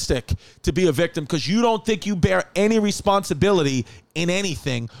narcissistic to be a victim because you don't think you bear any responsibility in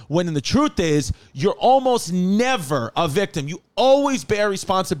anything, when the truth is you're almost never a victim. You always bear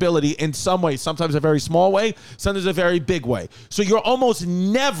responsibility in some way, sometimes a very small way, sometimes a very big way. So you're almost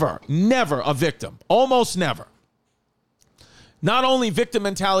never a victim. Almost never. Not only victim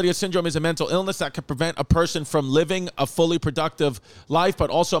mentality or syndrome is a mental illness that can prevent a person from living a fully productive life,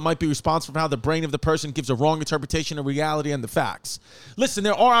 but also it might be responsible for how the brain of the person gives a wrong interpretation of reality and the facts. Listen,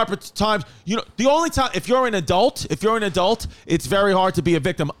 there are times, the only time, if you're an adult, it's very hard to be a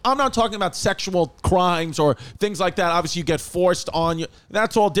victim. I'm not talking about sexual crimes or things like that. Obviously, you get forced on you.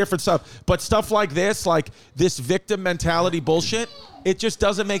 That's all different stuff. But stuff like this victim mentality bullshit, it just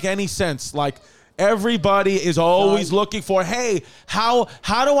doesn't make any sense. Like, everybody is always looking for, hey, how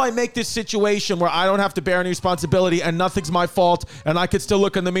do I make this situation where I don't have to bear any responsibility and nothing's my fault and I could still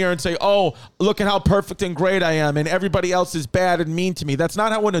look in the mirror and say, oh, look at how perfect and great I am and everybody else is bad and mean to me. That's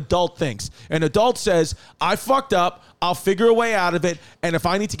not how an adult thinks. An adult says, I fucked up, I'll figure a way out of it, and if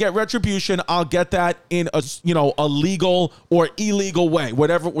I need to get retribution, I'll get that in a legal or illegal way,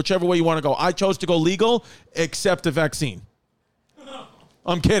 whichever way you want to go. I chose to go legal, except the vaccine.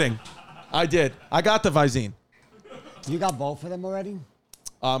 I'm kidding. I did. I got the Visine. You got both of them already?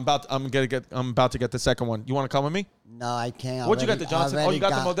 I'm about to get the second one. You want to come with me? No, I can't. What'd you get, the Johnson? Oh, you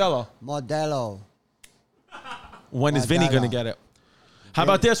got the Modelo. Modelo. When is Vinny going to get it? How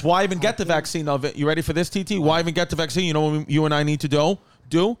about this? Why even get the vaccine, though? You ready for this, TT? Why even get the vaccine? You know what you and I need to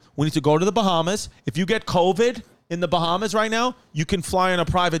do? We need to go to the Bahamas. If you get COVID in the Bahamas right now, you can fly on a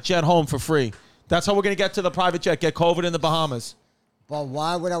private jet home for free. That's how we're going to get to the private jet, get COVID in the Bahamas. But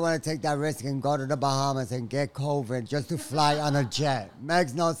why would I want to take that risk and go to the Bahamas and get COVID just to fly on a jet?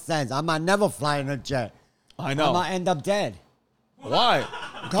 Makes no sense. I might never fly on a jet. I know. I might end up dead. Why?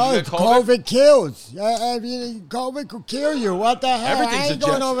 Because COVID kills. COVID could kill you. What the hell? Everything's I ain't a jet.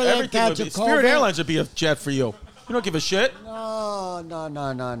 going over there and Everything would catch be. a COVID. Spirit Airlines would be a jet for you. You don't give a shit. No.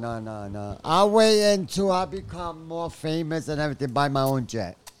 I'll wait until I become more famous and everything by my own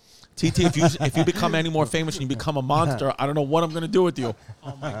jet. TT, if you become any more famous and you become a monster, I don't know what I'm going to do with you.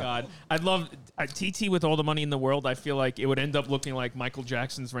 Oh, my God. I'd love TT with all the money in the world. I feel like it would end up looking like Michael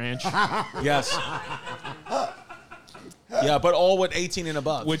Jackson's ranch. Yes. Yeah, but all with 18 and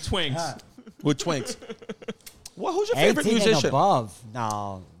above. with twinks. With twinks. Well, who's your favorite 18 musician? and above?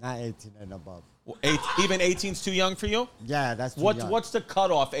 No, not 18 and above. Even 18's too young for you? Yeah, that's too young. What's the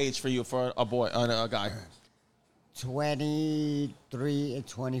cutoff age for you for a boy, a guy? 23 and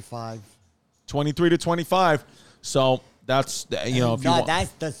 25. 23 to 25. So that's, if you want.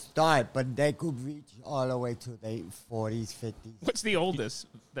 That's the start, but they could reach all the way to the 40s, 50s. What's the oldest?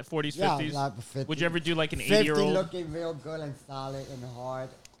 That 40s, Yeah, 50s? like 50. Would you ever do like an 50 80-year-old? looking real good and solid and hard.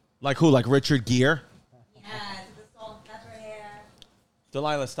 Like who? Like Richard Gere? Yeah, the salt, pepper hair.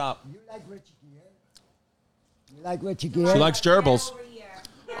 Delilah, stop. You like Richard Gere? You like Richard Gere? She likes gerbils. Over here.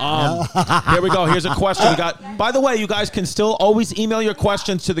 Here we go. Here's a question we got. By the way, you guys can still always email your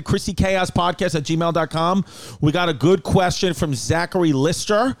questions to the Chrissy Chaos Podcast at gmail.com. We got a good question from Zachary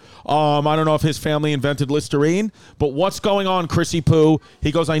Lister. I don't know if his family invented Listerine, but what's going on, Chrissy Poo?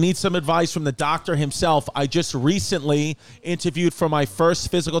 He goes, I need some advice from the doctor himself. I just recently interviewed for my first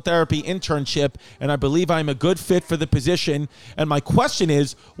physical therapy internship, and I believe I'm a good fit for the position. And my question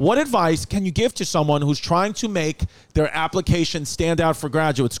is, what advice can you give to someone who's trying to make their application stand out for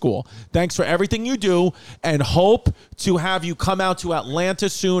graduate school? Thanks for everything you do, and hope to have you come out to Atlanta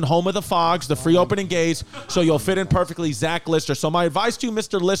soon, home of the Fogs, the free opening gays, so you'll fit in perfectly. Zach Lister. So my advice to you,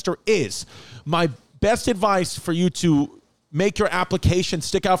 Mr. Lister, is my best advice for you to make your application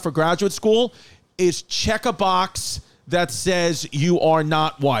stick out for graduate school is check a box that says you are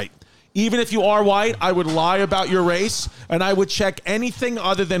not white. Even if you are white, I would lie about your race, and I would check anything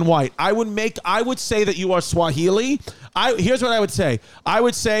other than white. I would say that you are Swahili. Here's what I would say. I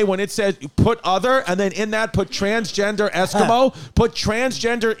would say when it says put other, and then in that put transgender Eskimo, put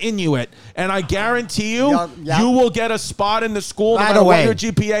transgender Inuit. And I guarantee you, you will get a spot in the school no matter what your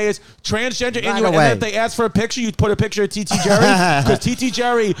GPA is. Transgender Inuit. And then if they ask for a picture, you put a picture of TT Jerry, because TT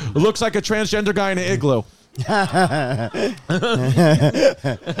Jerry looks like a transgender guy in an igloo.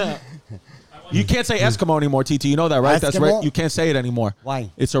 You can't say Eskimo anymore, TT. You know that, right? Eskimo? That's right. You can't say it anymore. Why?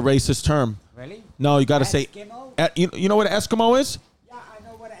 It's a racist term. Really? No, you got to say. You know what an Eskimo is? Yeah, I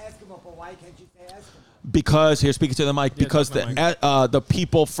know what an Eskimo, but why can't you say Eskimo? Because here, speaking to the mic, because the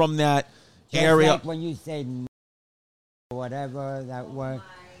people from that area. Like when you say whatever that word.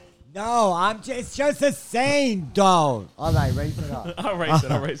 No, it's just a saying, though. All right, raise it up. I'll raise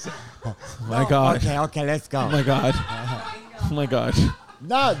it. Oh my God. Okay, let's go. Oh my God. Oh my God.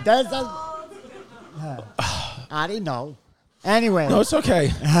 No, there's a. I didn't know. Anyway. No, it's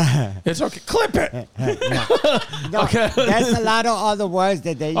okay. It's okay. Clip it. No, Okay. There's a lot of other words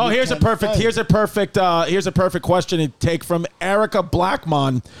that they. Oh, here's a perfect question to take from Erica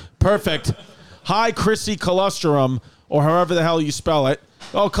Blackmon. Perfect. Hi, Chrissy Colostrum, or however the hell you spell it.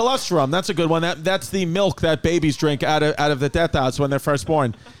 Oh, colostrum. That's a good one. That's the milk that babies drink out of the death house when they're first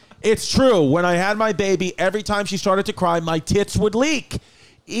born. It's true. When I had my baby, every time she started to cry, my tits would leak.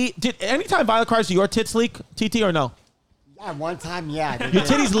 Anytime Violet cries, do your tits leak, TT, or no? Yeah, one time, yeah. Your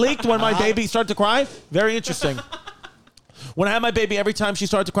titties leaked when my baby started to cry? Very interesting. When I had my baby, every time she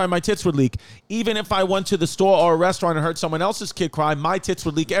started to cry, my tits would leak. Even if I went to the store or a restaurant and heard someone else's kid cry, my tits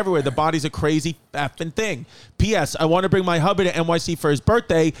would leak everywhere. The body's a crazy effing thing. P.S. I want to bring my hubby to NYC for his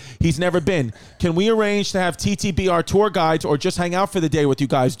birthday. He's never been. Can we arrange to have TT be our tour guides or just hang out for the day with you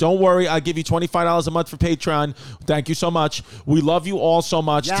guys? Don't worry. I'll give you $25 a month for Patreon. Thank you so much. We love you all so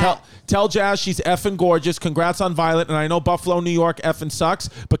much. Yeah. Tell Jazz she's effing gorgeous. Congrats on Violet. And I know Buffalo, New York effing sucks,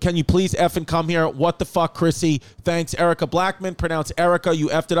 but can you please effing come here? What the fuck, Chrissy? Thanks, Erica Blackman. Pronounce Erica. You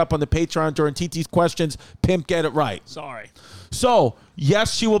effed it up on the Patreon during TT's questions. Pimp, get it right. Sorry. So,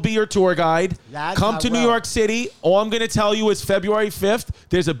 yes, she will be your tour guide. Yes, Come I to New will. York City. All I'm going to tell you is February 5th.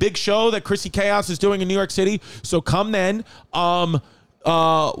 There's a big show that Chrissy Chaos is doing in New York City. So come then. What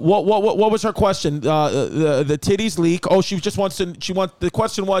was her question? The titties leak. Oh, she just wants to. The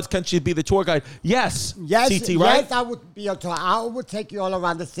question was, can she be the tour guide? Yes. Yes, TT, right? yes, I would be a tour. I would take you all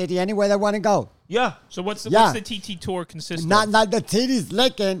around the city anywhere they want to go. Yeah. So what's the TT tour consist of? Not the titties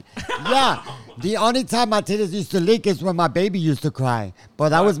licking. Yeah. The only time my titties used to leak is when my baby used to cry. But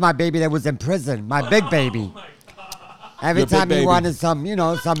that was my baby that was in prison. My big baby. Every Your big time he baby. wanted some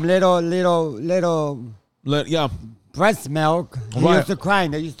little Yeah. breast milk, he Right. used to cry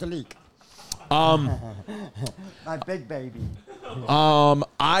and they used to leak. My big baby.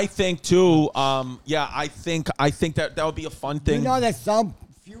 I think too. I think that would be a fun thing. You know that some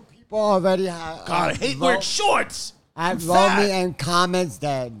few people already have. God, I hate wearing shorts. I wrote me in comments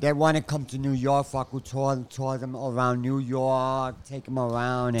that they want to come to New York, so I could tour them around New York, take them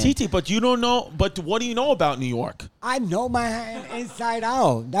around. And TT, but you don't know. But what do you know about New York? I know Manhattan inside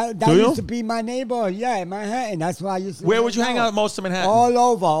out. That Do you? used to be my neighborhood. Yeah, Manhattan. That's where I used to. Where would you hang out most of Manhattan?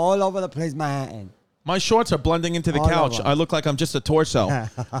 All over the place, Manhattan. My shorts are blending into the All couch. over. I look like I'm just a torso.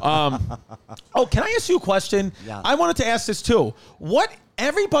 Oh, can I ask you a question? Yeah. I wanted to ask this too. What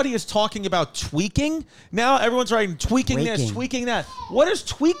everybody is talking about tweaking now? Everyone's writing tweaking this, Tweaking. tweaking that. What does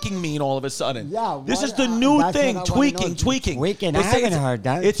tweaking mean all of a sudden? Yeah, this what- is the new that's thing. what I wanna know. Tweaking. Tweaking. They I say haven't it's- heard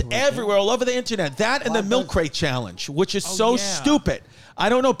that. It's Tweaking. everywhere, all over the internet. That and the What milk does- crate challenge, which is so yeah. stupid. I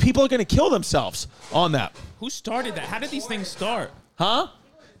don't know. People are going to kill themselves on that. Who started that? How did these things start? Huh?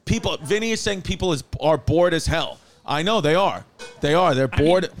 People. Vinny is saying people are bored as hell. I know they are. They are. They're I mean,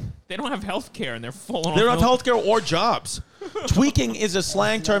 bored. they don't have health care and they're falling They don't have off. healthcare or jobs. Tweaking is a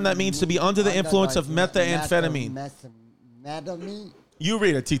slang term that means to be under the influence of methamphetamine. Methamphetamine. You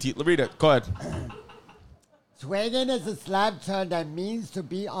read it, TT. Read it. Go ahead. Tweaking is a slang term that means to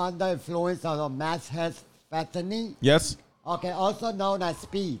be under influence of a methamphetamine. Yes? Okay, also known as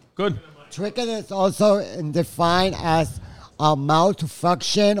speed. Good. Tweaking is also defined as a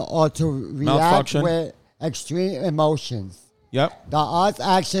malfunction or to react Malfunction. with extreme emotions. Yep. The odds,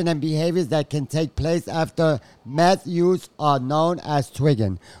 action, and behaviors that can take place after meth use are known as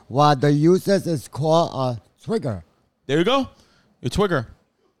twigging, while the users is called a trigger. There you go. Your Twigger.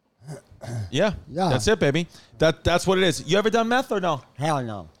 Yeah. Yeah. That's it, baby. That's what it is. You ever done meth or no? Hell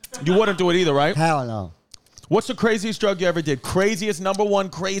no. You wouldn't do it either, right? Hell no. What's the craziest drug you ever did? Craziest, number one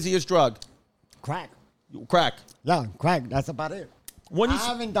craziest drug? Crack. Crack. Yeah, crack. That's about it. When you I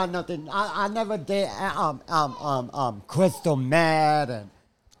haven't done nothing. I never did crystal meth and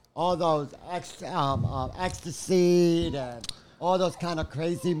all those ecstasy and all those kind of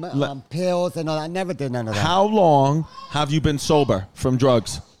crazy pills and all. I never did none of that. How long have you been sober from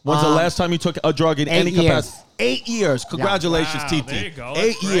drugs? When's the last time you took a drug in 8 any years. capacity? 8 years. Congratulations, Wow, TT. there you go. 8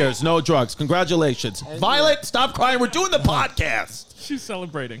 That's great. years, no drugs. Congratulations. Violet, stop crying. We're doing the podcast. She's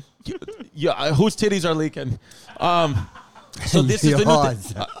celebrating. Yeah, whose titties are leaking? So this is the new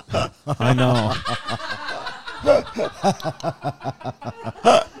Yours. thing. I know.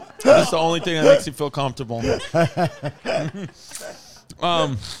 This is the only thing that makes you feel comfortable.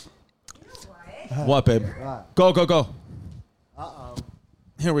 What, babe? Go, go, go.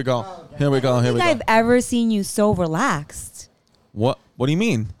 Here we go. Here we go. Here I we think go. I've ever seen you so relaxed. What? What do you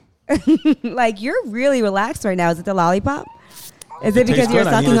mean? Like, you're really relaxed right now. Is it the lollipop? Is it because tastes you're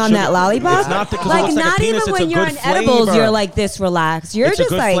good. I need sucking a on sugar- that lollipop? It's not because it like, looks like a not penis, even it's when a you're good on edibles, flavor. you're like this relaxed. You're It's a just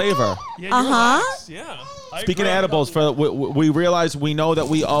good like, flavor. Yeah, you're relaxed. Yeah. I Speaking of agree. edibles, we realize we know that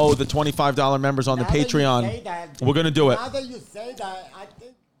we owe the $25 members on the Now that you say Patreon. that- We're gonna do it. Now that you say that, I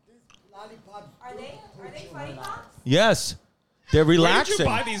think these lollipops. Are they funny pops? Yes, they're Where did relaxing. you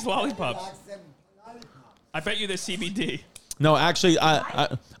buy these lollipops? Relaxing lollipops. I bet you they're CBD. No, actually,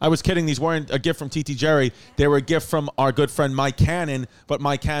 I was kidding. These weren't a gift from TT Jerry. They were a gift from our good friend Mike Cannon. But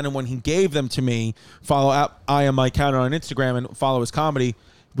Mike Cannon, when he gave them to me, follow I am Mike Cannon on Instagram and follow his comedy.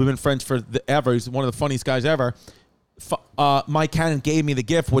 We've been friends ever. He's one of the funniest guys ever. Mike Cannon gave me the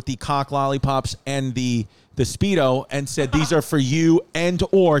gift with the cock lollipops and the Speedo and said, these are for you and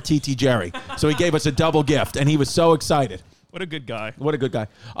or TT Jerry. So he gave us a double gift, and he was so excited. What a good guy. What a good guy.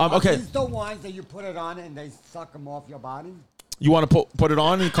 Are Okay, these the ones that you put it on and they suck them off your body? you want to put it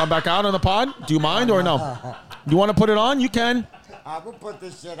on and come back out on the pod? Do you mind or no? You want to put it on? You can. I will put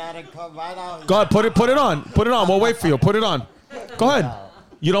this shit out and come right out. Go ahead, put it on. Put it on. We'll wait for you. Put it on. Go ahead.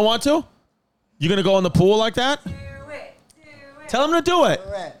 You don't want to? You gonna go in the pool like that? Do it. Tell him to do it.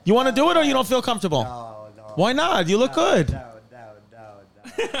 Do it. You want to do it or you don't feel comfortable? No, no. Why not? You look good. No.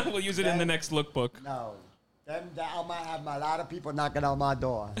 We'll use it in the next lookbook. No. I might have a lot of people knocking on my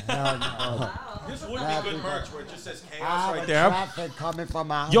door. No. This would be good merch where it just says I have chaos a traffic coming from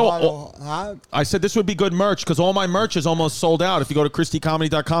my Yo, huh? I said this would be good merch because all my merch is almost sold out. If you go to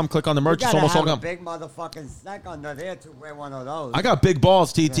ChristyComedy.com, click on the merch, You it's gotta almost have sold a out. big motherfucking snack under there to wear one of those. I got big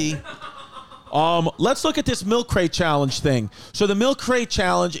balls, TT. Let's look at this milk crate challenge thing. So the milk crate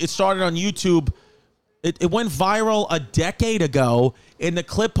challenge, it started on YouTube. It went viral a decade ago. In the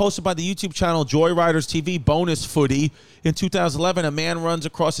clip posted by the YouTube channel Joyriders TV Bonus Footy in 2011, a man runs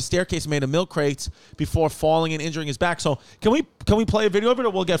across a staircase made of milk crates before falling and injuring his back. So can we play a video of it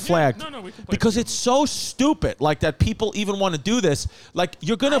or we'll get flagged? No, we can play because a video. it's so stupid, like that people even want to do this. Like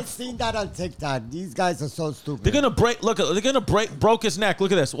you're gonna. I've seen that on TikTok. These guys are so stupid. They're gonna break. Look, they're gonna broke his neck.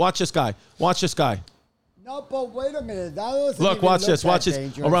 Look at this. Watch this guy. Watch this guy. No, but wait a minute. That doesn't Look, even watch look this. that Watch this.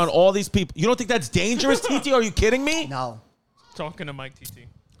 dangerous. Around all these people. You don't think that's dangerous, TT? Are you kidding me? No. Talking to Mike TT.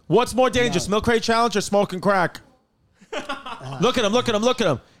 What's more dangerous, No. milk crate challenge or smoking crack? Look at him. Look at him. Look at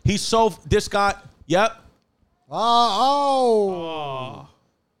him. He's so. This guy. Yep. Oh.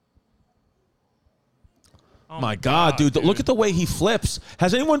 Oh My God, dude. Look at the way he flips.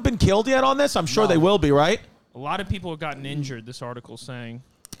 Has anyone been killed yet on this? I'm sure No. they will be, right? A lot of people have gotten injured, this article's saying.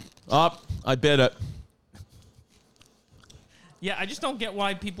 I bit it. Yeah, I just don't get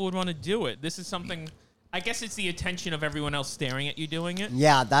why people would want to do it. This is something. I guess it's the attention of everyone else staring at you doing it.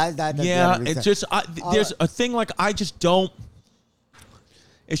 Yeah, that's the Yeah, other reason. it's just there's a thing like I just don't.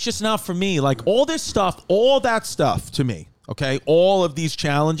 It's just not for me. Like all this stuff, all that stuff to me. Okay, all of these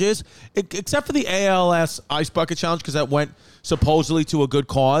challenges, except for the ALS Ice Bucket Challenge because that went supposedly to a good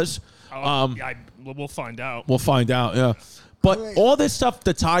cause. We'll find out. We'll find out. Yeah, but all this stuff,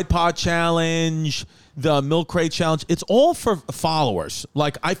 the Tide Pod Challenge, the Milk Crate Challenge, it's all for followers.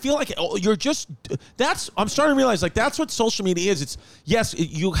 Like I feel like you're just I'm starting to realize like that's what social media is. It's yes,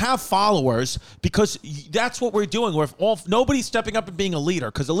 you have followers because that's what we're doing. Nobody's stepping up and being a leader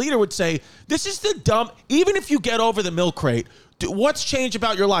because a leader would say this is the dumb. Even if you get over the milk crate, what's changed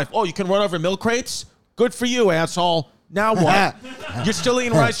about your life? Oh, you can run over milk crates. Good for you, asshole. Now what? You're still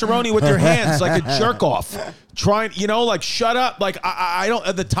eating rice-a-roni with your hands like a jerk off. Trying, like shut up. Like I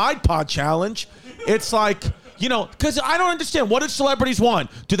don't. The Tide Pod Challenge. It's like, because I don't understand. What do celebrities want?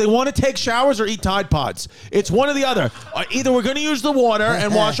 Do they want to take showers or eat Tide Pods? It's one or the other. Either we're going to use the water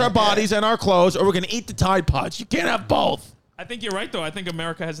and wash our bodies and our clothes, or we're going to eat the Tide Pods. You can't have both. I think you're right, though. I think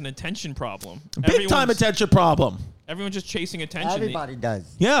America has an attention problem. Big time attention problem. Everyone's just chasing attention. Everybody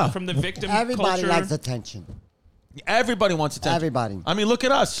does. Yeah. From the victim Everybody culture. likes attention. Everybody wants attention. Everybody. I mean, look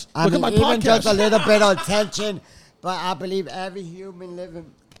at us. I Look mean, at my even just a podcast. little bit of attention, but I believe every living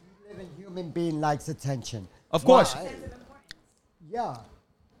human being likes attention. Of course. Yeah.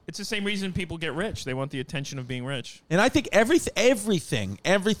 It's the same reason people get rich. They want the attention of being rich. And I think everything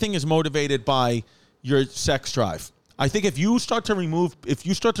is motivated by your sex drive. I think if you start to remove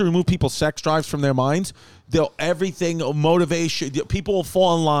people's sex drives from their minds, motivation, people will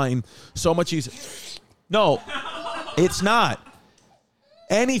fall in line so much easier. No, it's not.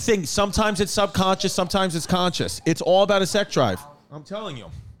 Anything, sometimes it's subconscious, sometimes it's conscious. It's all about a sex drive. I'm telling you.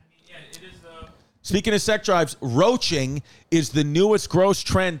 Speaking of sex drives, roaching is the newest gross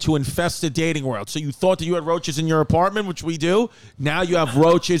trend to infest the dating world. So you thought that you had roaches in your apartment, which we do. Now you have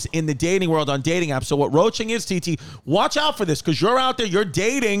roaches in the dating world on dating apps. So what roaching is, TT, watch out for this because you're out there, you're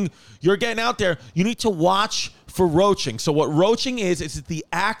dating, you're getting out there. You need to watch for roaching. So what roaching is the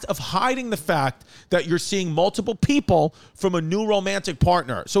act of hiding the fact that you're seeing multiple people from a new romantic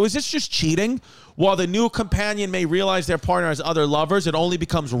partner. So is this just cheating? While the new companion may realize their partner has other lovers, it only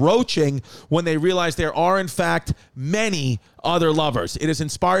becomes roaching when they realize there are, in fact, many other lovers. It is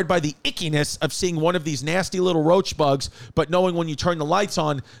inspired by the ickiness of seeing one of these nasty little roach bugs, but knowing when you turn the lights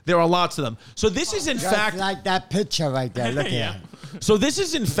on, there are lots of them. So this is, in Just fact... like that picture right there. Look Yeah. at it. So this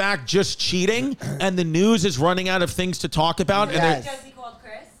is, in fact, just cheating, and the news is running out of things to talk about. Yes. Does he called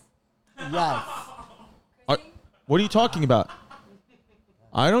Chris? Yes. What are you talking about?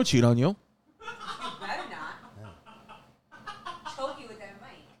 I don't cheat on you. Better not. Choke you with that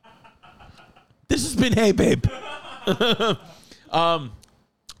mic. This has been Hey Babe.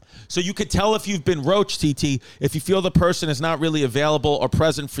 So you could tell if you've been roached, TT, if you feel the person is not really available or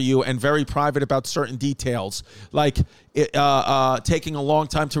present for you and very private about certain details, like taking a long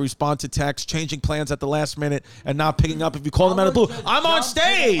time to respond to text, changing plans at the last minute, and not picking up if you call them out of the blue. I'm on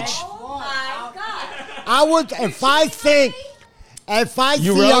stage. Oh my God. I would, if I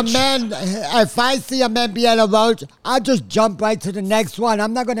see a man being a roach, I'll just jump right to the next one.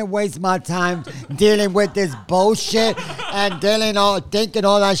 I'm not gonna waste my time dealing with this bullshit and thinking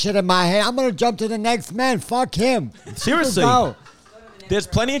all that shit in my head. I'm gonna jump to the next man. Fuck him. Seriously. Just go. There's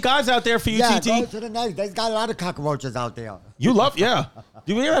plenty of guys out there for you, Yeah, TT. go to the next. There's got a lot of cockroaches out there. You love, yeah.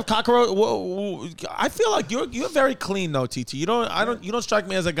 Do you have cockroach? I feel like you're very clean though, TT. You don't strike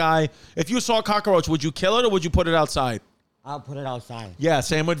me as a guy. If you saw a cockroach, would you kill it or would you put it outside? I'll put it outside. Yeah,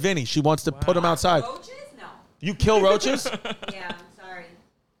 same with Vinny. She wants to put him outside. Roaches? No. You kill roaches? Yeah, I'm sorry.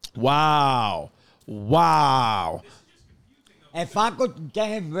 Wow. If I could get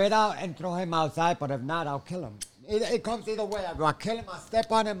him rid of and throw him outside, but if not, I'll kill him. It comes either way. I'll kill him, I'll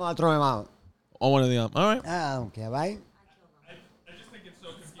step on him, I'll throw him out. On one of the other. All right. I don't care, right? I just think it's so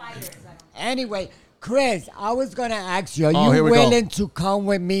confusing. Spiders. I don't Anyway, Chris, I was going to ask you, are Oh, you here we go. willing to come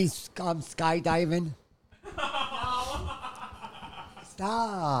with me skydiving?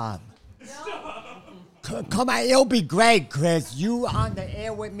 Stop. Come on, it'll be great, Chris. You on the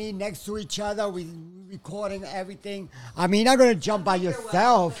air with me next to each other. We recording everything. I mean, you're not going to jump by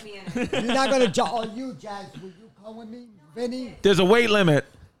yourself. You're not going to jump. Oh, you, Jazz, will you come with me, Vinny? There's a weight limit.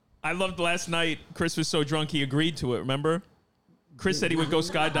 I loved last night. Chris was so drunk he agreed to it. Remember? Chris said he would go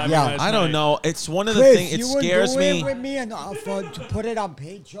skydiving Yeah. last night. I don't know. It's one of the Chris, things. It you would scares do me. it with me and to put it on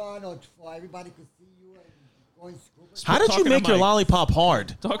Patreon or for everybody to see you and going scoop How did you Talking to make your Mike. lollipop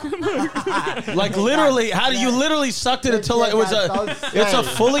hard? Talking about Like literally, how do you literally sucked it until it was it's a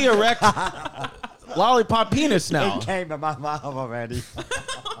fully erect lollipop penis now. It came in my mouth already.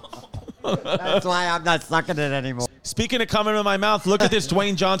 That's why I'm not sucking it anymore. Speaking of coming in my mouth, look at this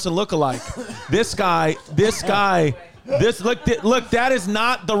Dwayne Johnson lookalike. This guy. Look, that is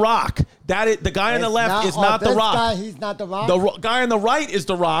not The Rock. That is the guy on the left is not The Rock. Guy, he's not The Rock. The guy on the right is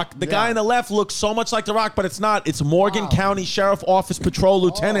The Rock. The guy on the left looks so much like The Rock, but it's not. It's Morgan County Sheriff Office Patrol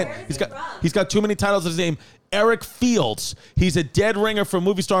Lieutenant. He's got too many titles in his name. Eric Fields. He's a dead ringer for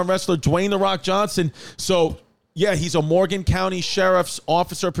movie star and wrestler Dwayne The Rock Johnson. So, yeah, he's a Morgan County Sheriff's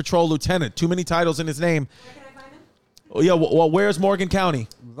Officer Patrol Lieutenant. Too many titles in his name. Where can I find him? Oh, yeah, well, where's Morgan County?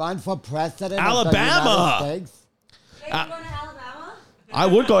 Run for president Alabama. of the United States. Hey, you going to Alabama? I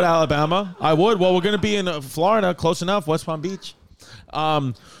would go to Alabama. I would. Well, we're going to be in Florida, close enough, West Palm Beach.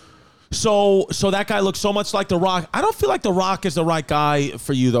 So that guy looks so much like The Rock. I don't feel like The Rock is the right guy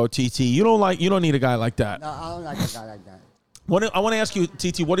for you, though, TT. You don't need a guy like that. No, I don't like a guy like that. I want to ask you,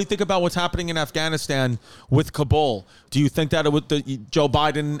 TT, what do you think about what's happening in Afghanistan with Kabul? Do you think that Joe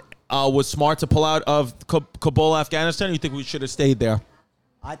Biden was smart to pull out of Kabul, Afghanistan, or you think we should have stayed there?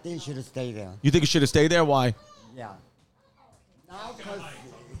 I think he should have stayed there. You think it should have stayed there? Why? Yeah. Now, because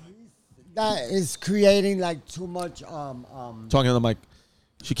that is creating like too much. Talking to the mic.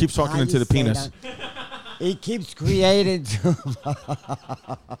 She keeps talking how into you the say penis. that? It keeps creating too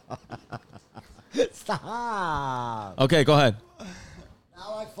Stop. Okay, go ahead.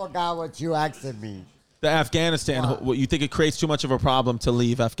 Now I forgot what you asked me. The Afghanistan, what, you think it creates too much of a problem to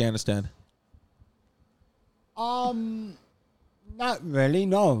leave Afghanistan? Not really.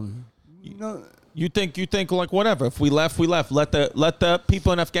 No. No. You think like whatever. If we left, we left. Let the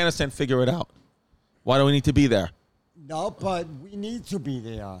people in Afghanistan figure it out. Why do we need to be there? No, but we need to be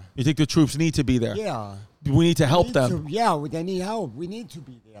there. You think the troops need to be there? Yeah. We need to help them. They need help. We need to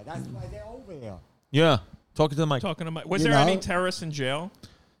be there. That's why they're over there. Yeah. Talking to the mic. talking to Mike. Was You there any know? terrorists in jail?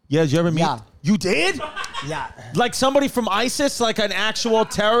 Yeah, did you ever meet? Yeah. You did? Yeah. Like somebody from ISIS, like an actual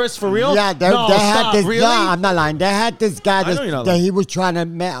terrorist for real? Yeah, they no, had stop, this. really? No, I'm not lying. They had this guy I know you're not that lying. he was trying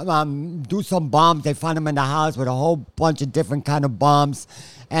to do some bombs. They found him in the house with a whole bunch of different kind of bombs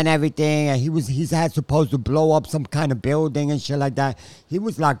and everything. And he's had supposed to blow up some kind of building and shit like that. He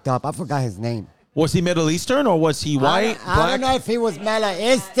was locked up. I forgot his name. Was he Middle Eastern or was he white, I black? don't know if he was Middle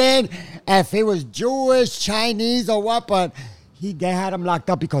Eastern, if he was Jewish, Chinese, or what, but they had him locked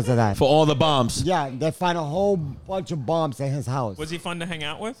up because of that. For all the bombs. Yeah, they found a whole bunch of bombs in his house. Was he fun to hang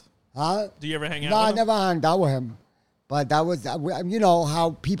out with? Huh? Do you ever hang out No, with I him? never hung out with him. But that was, you know, how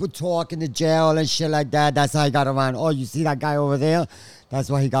people talk in the jail and shit like that. That's how he got around. Oh, you see that guy over there? That's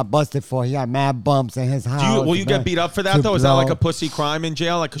what he got busted for. He had mad bumps in his house. Will you get beat up for that, to though? Is that like blow. a pussy crime in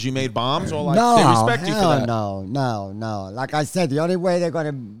jail? Like because you made bombs? Or like No, they respect you for hell that? no. Like I said, the only way they're going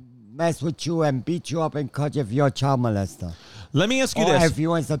to mess with you and beat you up and cut you if you're a child molester. Let me ask you Or this. if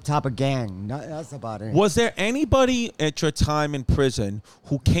you in some type of gang. That's about it. Was there anybody at your time in prison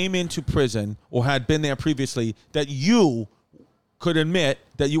who came into prison or had been there previously that you could admit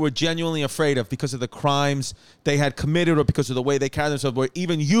that you were genuinely afraid of because of the crimes they had committed or because of the way they carried themselves, where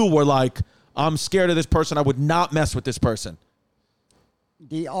even you were like, I'm scared of this person, I would not mess with this person?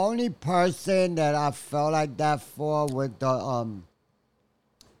 The only person that I felt like that for was the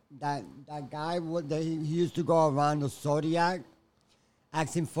that guy he used to go around the Zodiac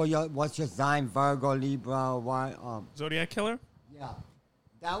asking for what's your sign, Virgo, Libra, what Zodiac killer? yeah.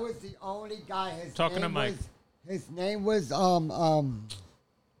 That was the only guy. Talking to Mike. His name was I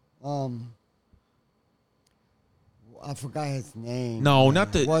forgot his name. No,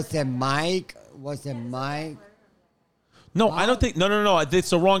 not the. Was it Mike? No, I don't think. No. It's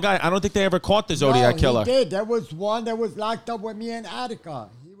the wrong guy. I don't think they ever caught the Zodiac No, killer. He did. There was one that was locked up with me in Attica.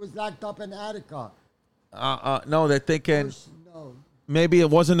 He was locked up in Attica. No, they're thinking No. maybe it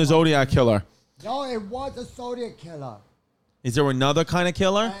wasn't the Zodiac killer. No, it was a Zodiac killer. Is there another kind of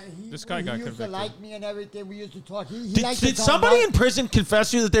killer? This guy got he used to convicted. like me and everything. We used to talk. He Did, liked to did talk somebody about- in prison confess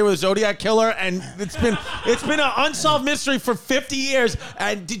to you that they were a Zodiac killer? And it's been an unsolved mystery for 50 years.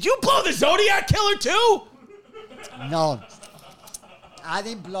 And did you blow the Zodiac killer too? No. I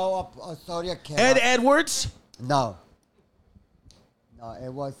didn't blow up a Zodiac killer. Ed Edwards? No. No,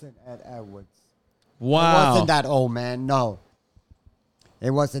 it wasn't Ed Edwards. It Wow. wasn't that old man. No. It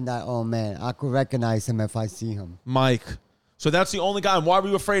wasn't that old man. I could recognize him if I see him. Mike. So that's the only guy. And why were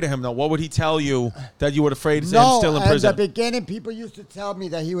you afraid of him, though? What would he tell you that you were afraid of him No, still in at prison? the beginning, people used to tell me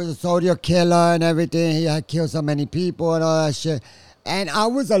that he was a Zodiac killer and everything. He had killed so many people and all that shit. And I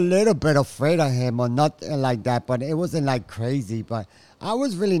was a little bit afraid of him or nothing like that, but it wasn't like crazy. But I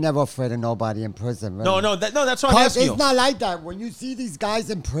was really never afraid of nobody in prison. Really. No, that's what I'm Cause asking you. it's not like that. When you see these guys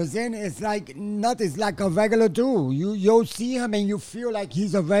in prison, it's like nothing. It's like a regular dude. You'll see him and you feel like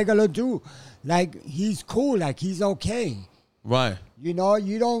he's a regular dude. Like he's cool, like he's okay. Right. You know,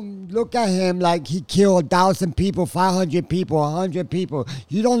 you don't look at him like he killed 1,000 people, 500 people, 100 people.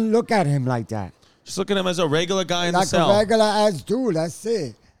 You don't look at him like that. Just look at him as a regular guy in Like the cell. a regular ass dude, that's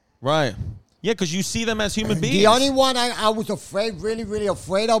it. Right. Yeah, because you see them as human beings. The only one I was afraid, really, really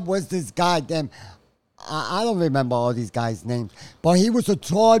afraid of was this guy. Damn, I don't remember all these guys' names. But he was a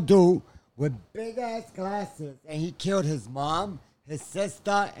tall dude with big ass glasses. And he killed his mom, his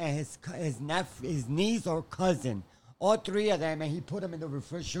sister, and his niece or cousin. All three of them. And he put them in the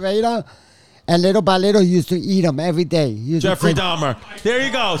refrigerator. And little by little, he used to eat them every day. Jeffrey Dahmer. There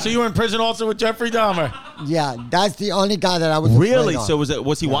you go. So you were in prison also with Jeffrey Dahmer. Yeah, that's the only guy that I was Really? afraid of. So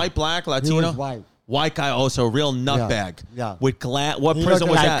was he white, black, Latino? He was white. White guy also, a real nutbag. Yeah. With what He prison looked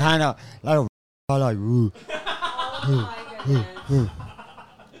was like that? kind of like ooh,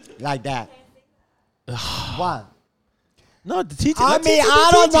 like that. What? No, the TT. I let mean, TT be I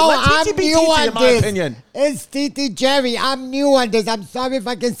don't TT. know. Let TT I'm be new TT, on in my this. opinion. It's TT Jerry. I'm new on this. I'm sorry if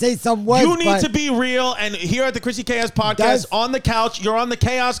I can say some words. You need but to be real, and here at the Chrissy Chaos Podcast, That's- on the couch, you're on the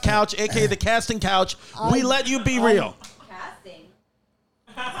Chaos Couch, aka the casting couch. We let you be real. Casting.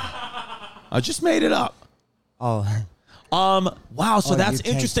 I just made it up. Oh, Wow, so Oh, that's you can't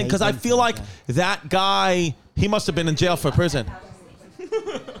interesting say because I things feel like like that guy, he must have been in jail for prison.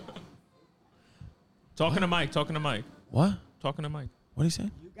 Talking to Mike. Talking to Mike. What? Talking to Mike. What are you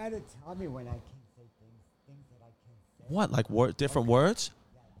saying? you gotta tell me when I can say things that I can't say. What? Like different words?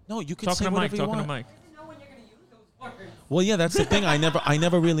 No, you can Talking say to Mike. whatever you Talking to want. Mike. Well, yeah, that's the thing. I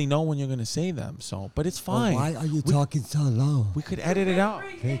never really know when you're gonna say them. So, but it's fine. Why are you talking so low? We could edit it out.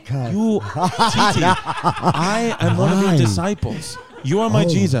 Because You, TT, I am one of your Why? disciples. You are my Oh.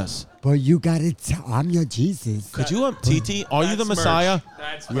 Jesus. but you gotta tell. I'm your Jesus. Could you, TT? Are you the That's Messiah? merch.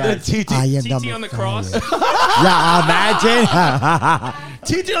 That's Yeah. merch. TT, I am TT on the cross. Yeah, imagine.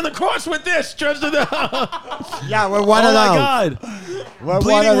 TT on the cross with this, stretched to the. Yeah, we're one Oh of my those. God! We're one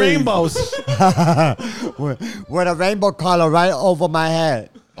Bleeding of these. rainbows. with a rainbow color right over my head.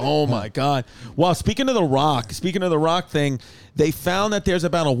 Oh my God! Well, speaking of the Rock thing, they found that there's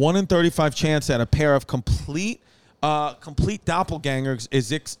about a 1 in 35 chance that a pair of complete doppelgangers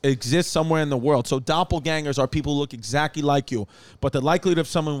exist somewhere in the world. So doppelgangers are people who look exactly like you, but the likelihood of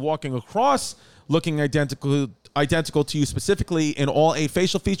someone walking across looking identical to you specifically in all 8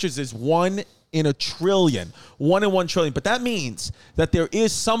 facial features is 1 in a trillion. 1 in 1 trillion. But that means that there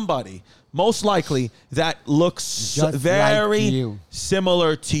is somebody, most likely, that looks Just very like you.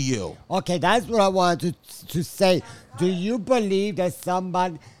 similar to you. Okay, that's what I wanted to say. Do you believe that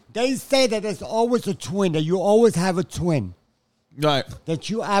somebody... They say that there's always a twin, that you always have a twin. Right. That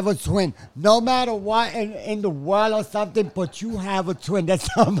you have a twin. No matter what in the world or something, but you have a twin.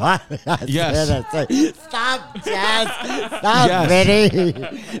 That's somebody. Yes. Stop, Jazz. Stop, Yes.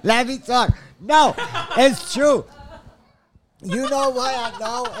 Vinny. Let me talk. No, it's true. You know why I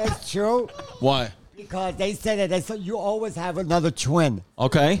know it's true? Why? Because they say that you always have another twin.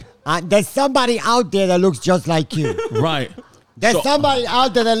 Okay. There's somebody out there that looks just like you. Right. There's So- somebody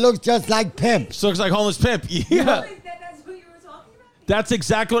out there that looks just like Pimp. So looks like homeless pimp. Yeah. That's who you were talking about? That's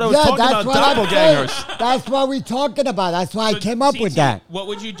exactly what I was talking about. Doppelgangers. That's what we're talking about. That's why I So, came up with TT, that. What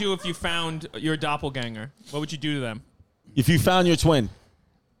would you do if you found your doppelganger? What would you do to them? If you found your twin.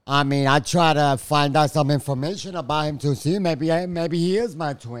 I mean, I try to find out some information about him to see maybe he is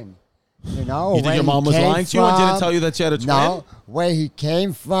my twin. You know, You think where your he mom was came lying to you and didn't from. tell you that she had a twin? No, where he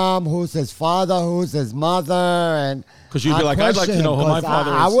came from, who's his father, who's his mother, and 'Cause you'd be I like, I'd like to question know him who my 'cause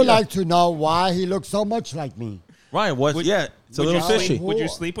father I is. would Yeah. like to know why he looks so much like me. Right. What? Would- Yeah. It's a Would little you fishy. Would you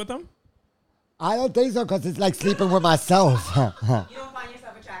sleep with them? I don't think so because it's like sleeping with myself. You don't find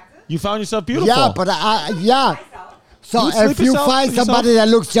yourself attractive? You found yourself beautiful. Yeah, but yeah. So You sleep if you yourself- find yourself? somebody that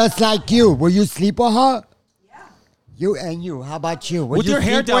looks just like you, will you sleep with her? You. How about you? Will With you your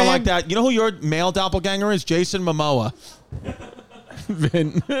hair sleep down with like him? that, you know who your male doppelganger is? Jason Momoa.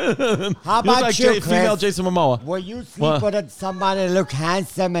 Vin. How You look about like you, female Chris? Jason Momoa. Will you sleep What? with somebody that look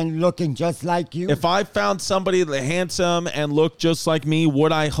handsome and looking just like you? If I found somebody that handsome and looked just like me,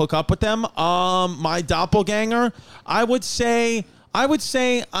 would I hook up with them? My doppelganger, I would say I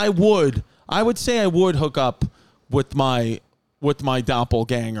would. I would say I would hook up with my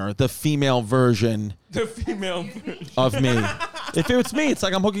doppelganger, the female version The female. of me. If it was me, it's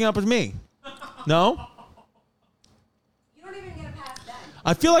like I'm hooking up with me. No? You don't even get a pass then.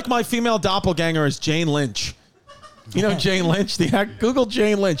 I feel like my female doppelganger is Jane Lynch. You know Jane Lynch? Google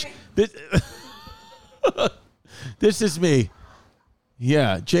Jane Lynch. This is me.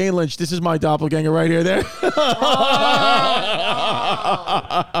 Yeah, Jane Lynch. This is my doppelganger right here. There.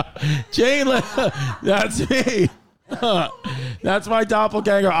 Jane Lynch. That's me. That's my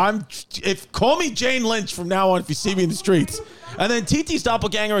doppelganger. Call me Jane Lynch from now on if you see me in the streets. And then TT's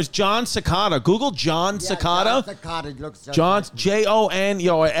doppelganger is John Cicada. Google John Cicada. John Cicada looks just John like me.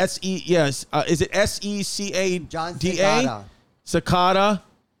 Jon, S-E. Yes. Is it SECADA? John Cicada. Cicada.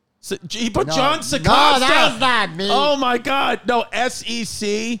 He put No, John Cicada. No, that's not me. Oh my God! No,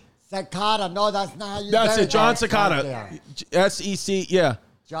 SEC. Cicada. No, that's not how you That's say it, John Right Cicada. there. SEC. Yeah.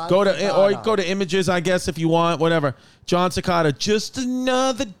 John Go to Cicada. go to images, I guess, if you want. Whatever. John Cicada. Just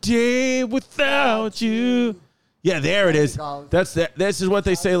another day without you. Yeah, there it is. goes. That's that. This is what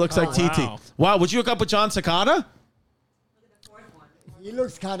they say looks like TT. Wow. Wow. Would you hook up with John Cicada? He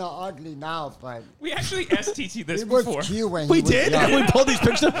looks kind of ugly now, but We actually asked TT this he was before. cute when We he was did. young. We pulled these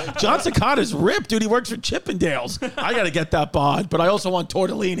pictures. John Cicada's ripped, dude. He works for Chippendales. I got to get that bod, but I also want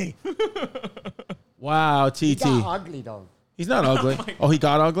tortellini. Wow, He TT. got ugly though. He's not ugly. Oh, he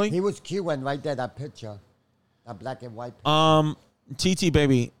got ugly? He was cute when right there, that picture, that black and white. Picture. TT,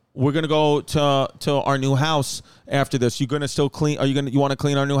 baby, we're gonna go to our new house after this. You gonna still clean? You want to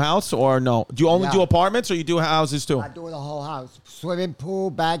clean our new house or no? Do you only Yeah. do apartments or you do houses too? I do the whole house: swimming pool,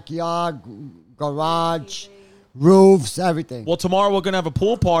 backyard, garage, roofs, everything. Well, tomorrow we're gonna have a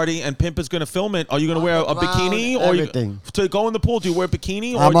pool party and Pimp is gonna film it. Are you gonna wear a Underground, bikini or everything. to go in the pool? Do you wear a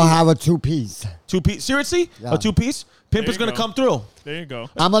bikini or I'm do gonna you- have a 2-piece. two-piece? Seriously, Yeah. a two-piece? Pimp There is you gonna go. come through. There you go.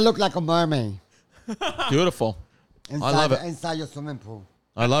 I'm gonna look like a mermaid Beautiful. inside, love it. inside your swimming pool.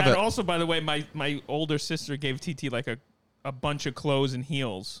 I love And it. also, by the way, my older sister gave TT like a bunch of clothes and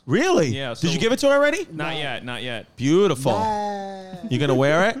heels. Really? Yeah, Did so- you give it to her already? Not yet, not yet. Beautiful. Yeah. You gonna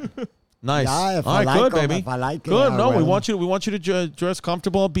wear it? Nice. Yeah, if All I right, like good, 'em, baby. if I like it, good. I No, wear we 'em. want you to dress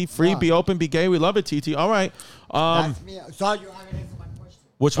comfortable, be free, Yeah. be open, be gay. We love it, TT. All right. That's me. So you haven't answered my question.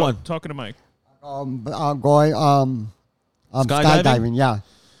 Which one? Talking to Mike. Going Skydiving? skydiving. Yeah.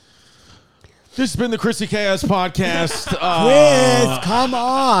 This has been the Chrissy Chaos podcast. Chris, come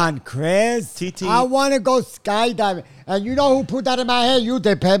on, Chris. TT. I want to go skydiving. And you know who put that in my head? You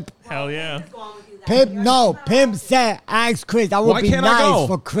did, Pimp. Hell yeah. Pimp said, ask Chris. That would Why be can't I go? nice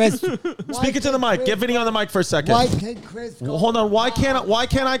for Chris. Speak it to the mic. Get Vinny on the mic for a second. Why can't Chris go? Well, hold on. Why can't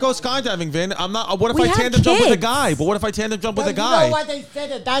I go skydiving, Vin? I'm not. What if We I have tandem jump with a kids. guy? But what if I tandem jump with a You guy? know what they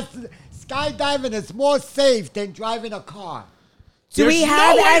said? That's skydiving is more safe than driving a car. Do we There's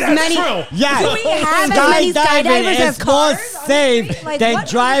have no way as that's many? true. Yeah. Do we have as many skydivers as is more cars? safe Like, than what-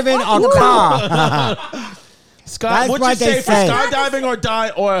 driving what- a Ooh. car. What'd That's you what say they for say. skydiving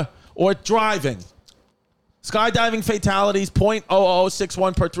or driving? Skydiving fatalities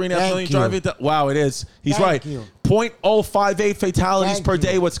 0.0061 per 3.5 Thank million you. driving. Wow, it is. He's Thank right. you. 0.058 fatalities Thank per you.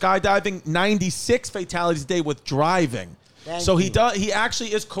 day with skydiving. 96 fatalities a day with driving. Thank So he you. does. He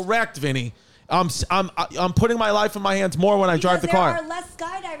actually is correct, Vinny. I'm putting my life in my hands more when I drive the car. There are less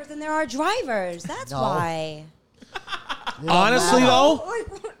skydivers than there are drivers. That's No. why. Honestly, matter. though,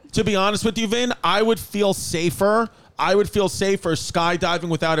 to be honest with you, Vin, I would feel safer. I would feel safer skydiving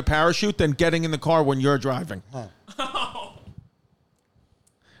without a parachute than getting in the car when you're driving.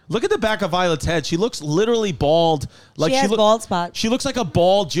 Look at the back of Violet's head. She looks literally bald. Like She has bald spots. She looks like a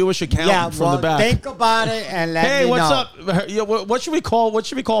bald Jewish accountant Yeah, from well, the back. think about it and let Hey, me what's know. up? Yeah, what should we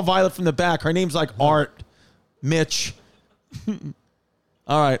call Violet from the back? Her name's like Art, Mitch.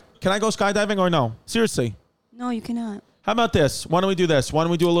 All right. Can I go skydiving or no? Seriously. No, you cannot. How about this? Why don't we do this? Why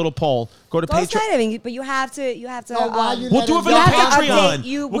don't we do a little poll? Go to Go Patreon. skydiving, but you have to. So why you We'll do it for You the have to Patreon. update.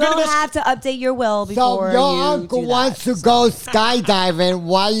 You We're will gonna go have to update your will So before your you uncle do wants that. to go skydiving.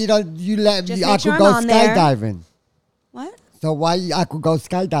 Why you let Just me make uncle sure I'm go on there. skydiving? What? So why I could go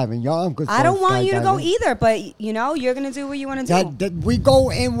skydiving? Your uncle's I don't want you to go skydiving. either, but you're gonna do what you want to do. That we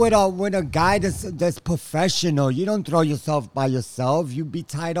go in with a guy that's professional. You don't throw yourself by yourself. You be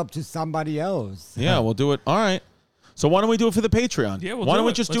tied up to somebody else. Yeah, we'll do it. All right. So why don't we do it for the Patreon? Yeah, we'll why do don't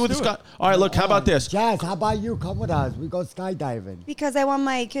we it. just do Let's it? do it. All right, look, how about this? Jazz, how about you? Come with us. We go skydiving. Because I want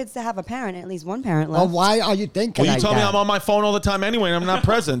my kids to have a parent, at least one parent Well, left. why are you thinking Well, you like tell me that? I'm on my phone all the time anyway, and I'm not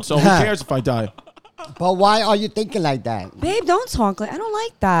present, so who cares if I die? But why are you thinking like that? Babe, don't talk like I don't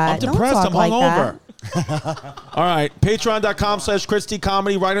like that. I'm depressed. Don't I'm talk like hungover. that. All right. Patreon.com/Christy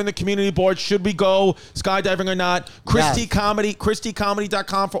Comedy. Right on the community board. Should we go skydiving or not? Christy Yes. Comedy.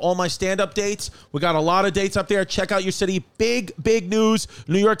 ChristyComedy.com for all my stand-up dates. We got a lot of dates up there. Check out your city. Big news.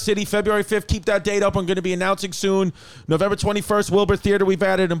 New York City, February 5th. Keep that date up. I'm going to be announcing soon. November 21st, Wilbur Theater. We've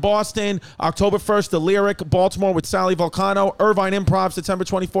added in Boston. October 1st, The Lyric, Baltimore with Sally Volcano. Irvine Improv, September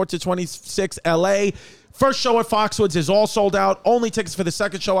 24th to 26th, LA. First show at Foxwoods is all sold out. Only tickets for the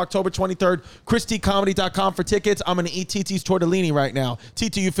second show, October 23rd. ChrisTComedy.com for tickets. I'm going to eat TT's tortellini right now.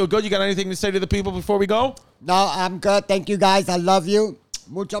 TT, you feel good? You got anything to say to the people before we go? No, I'm good. Thank you, guys. I love you.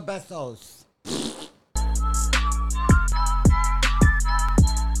 Muchos besos.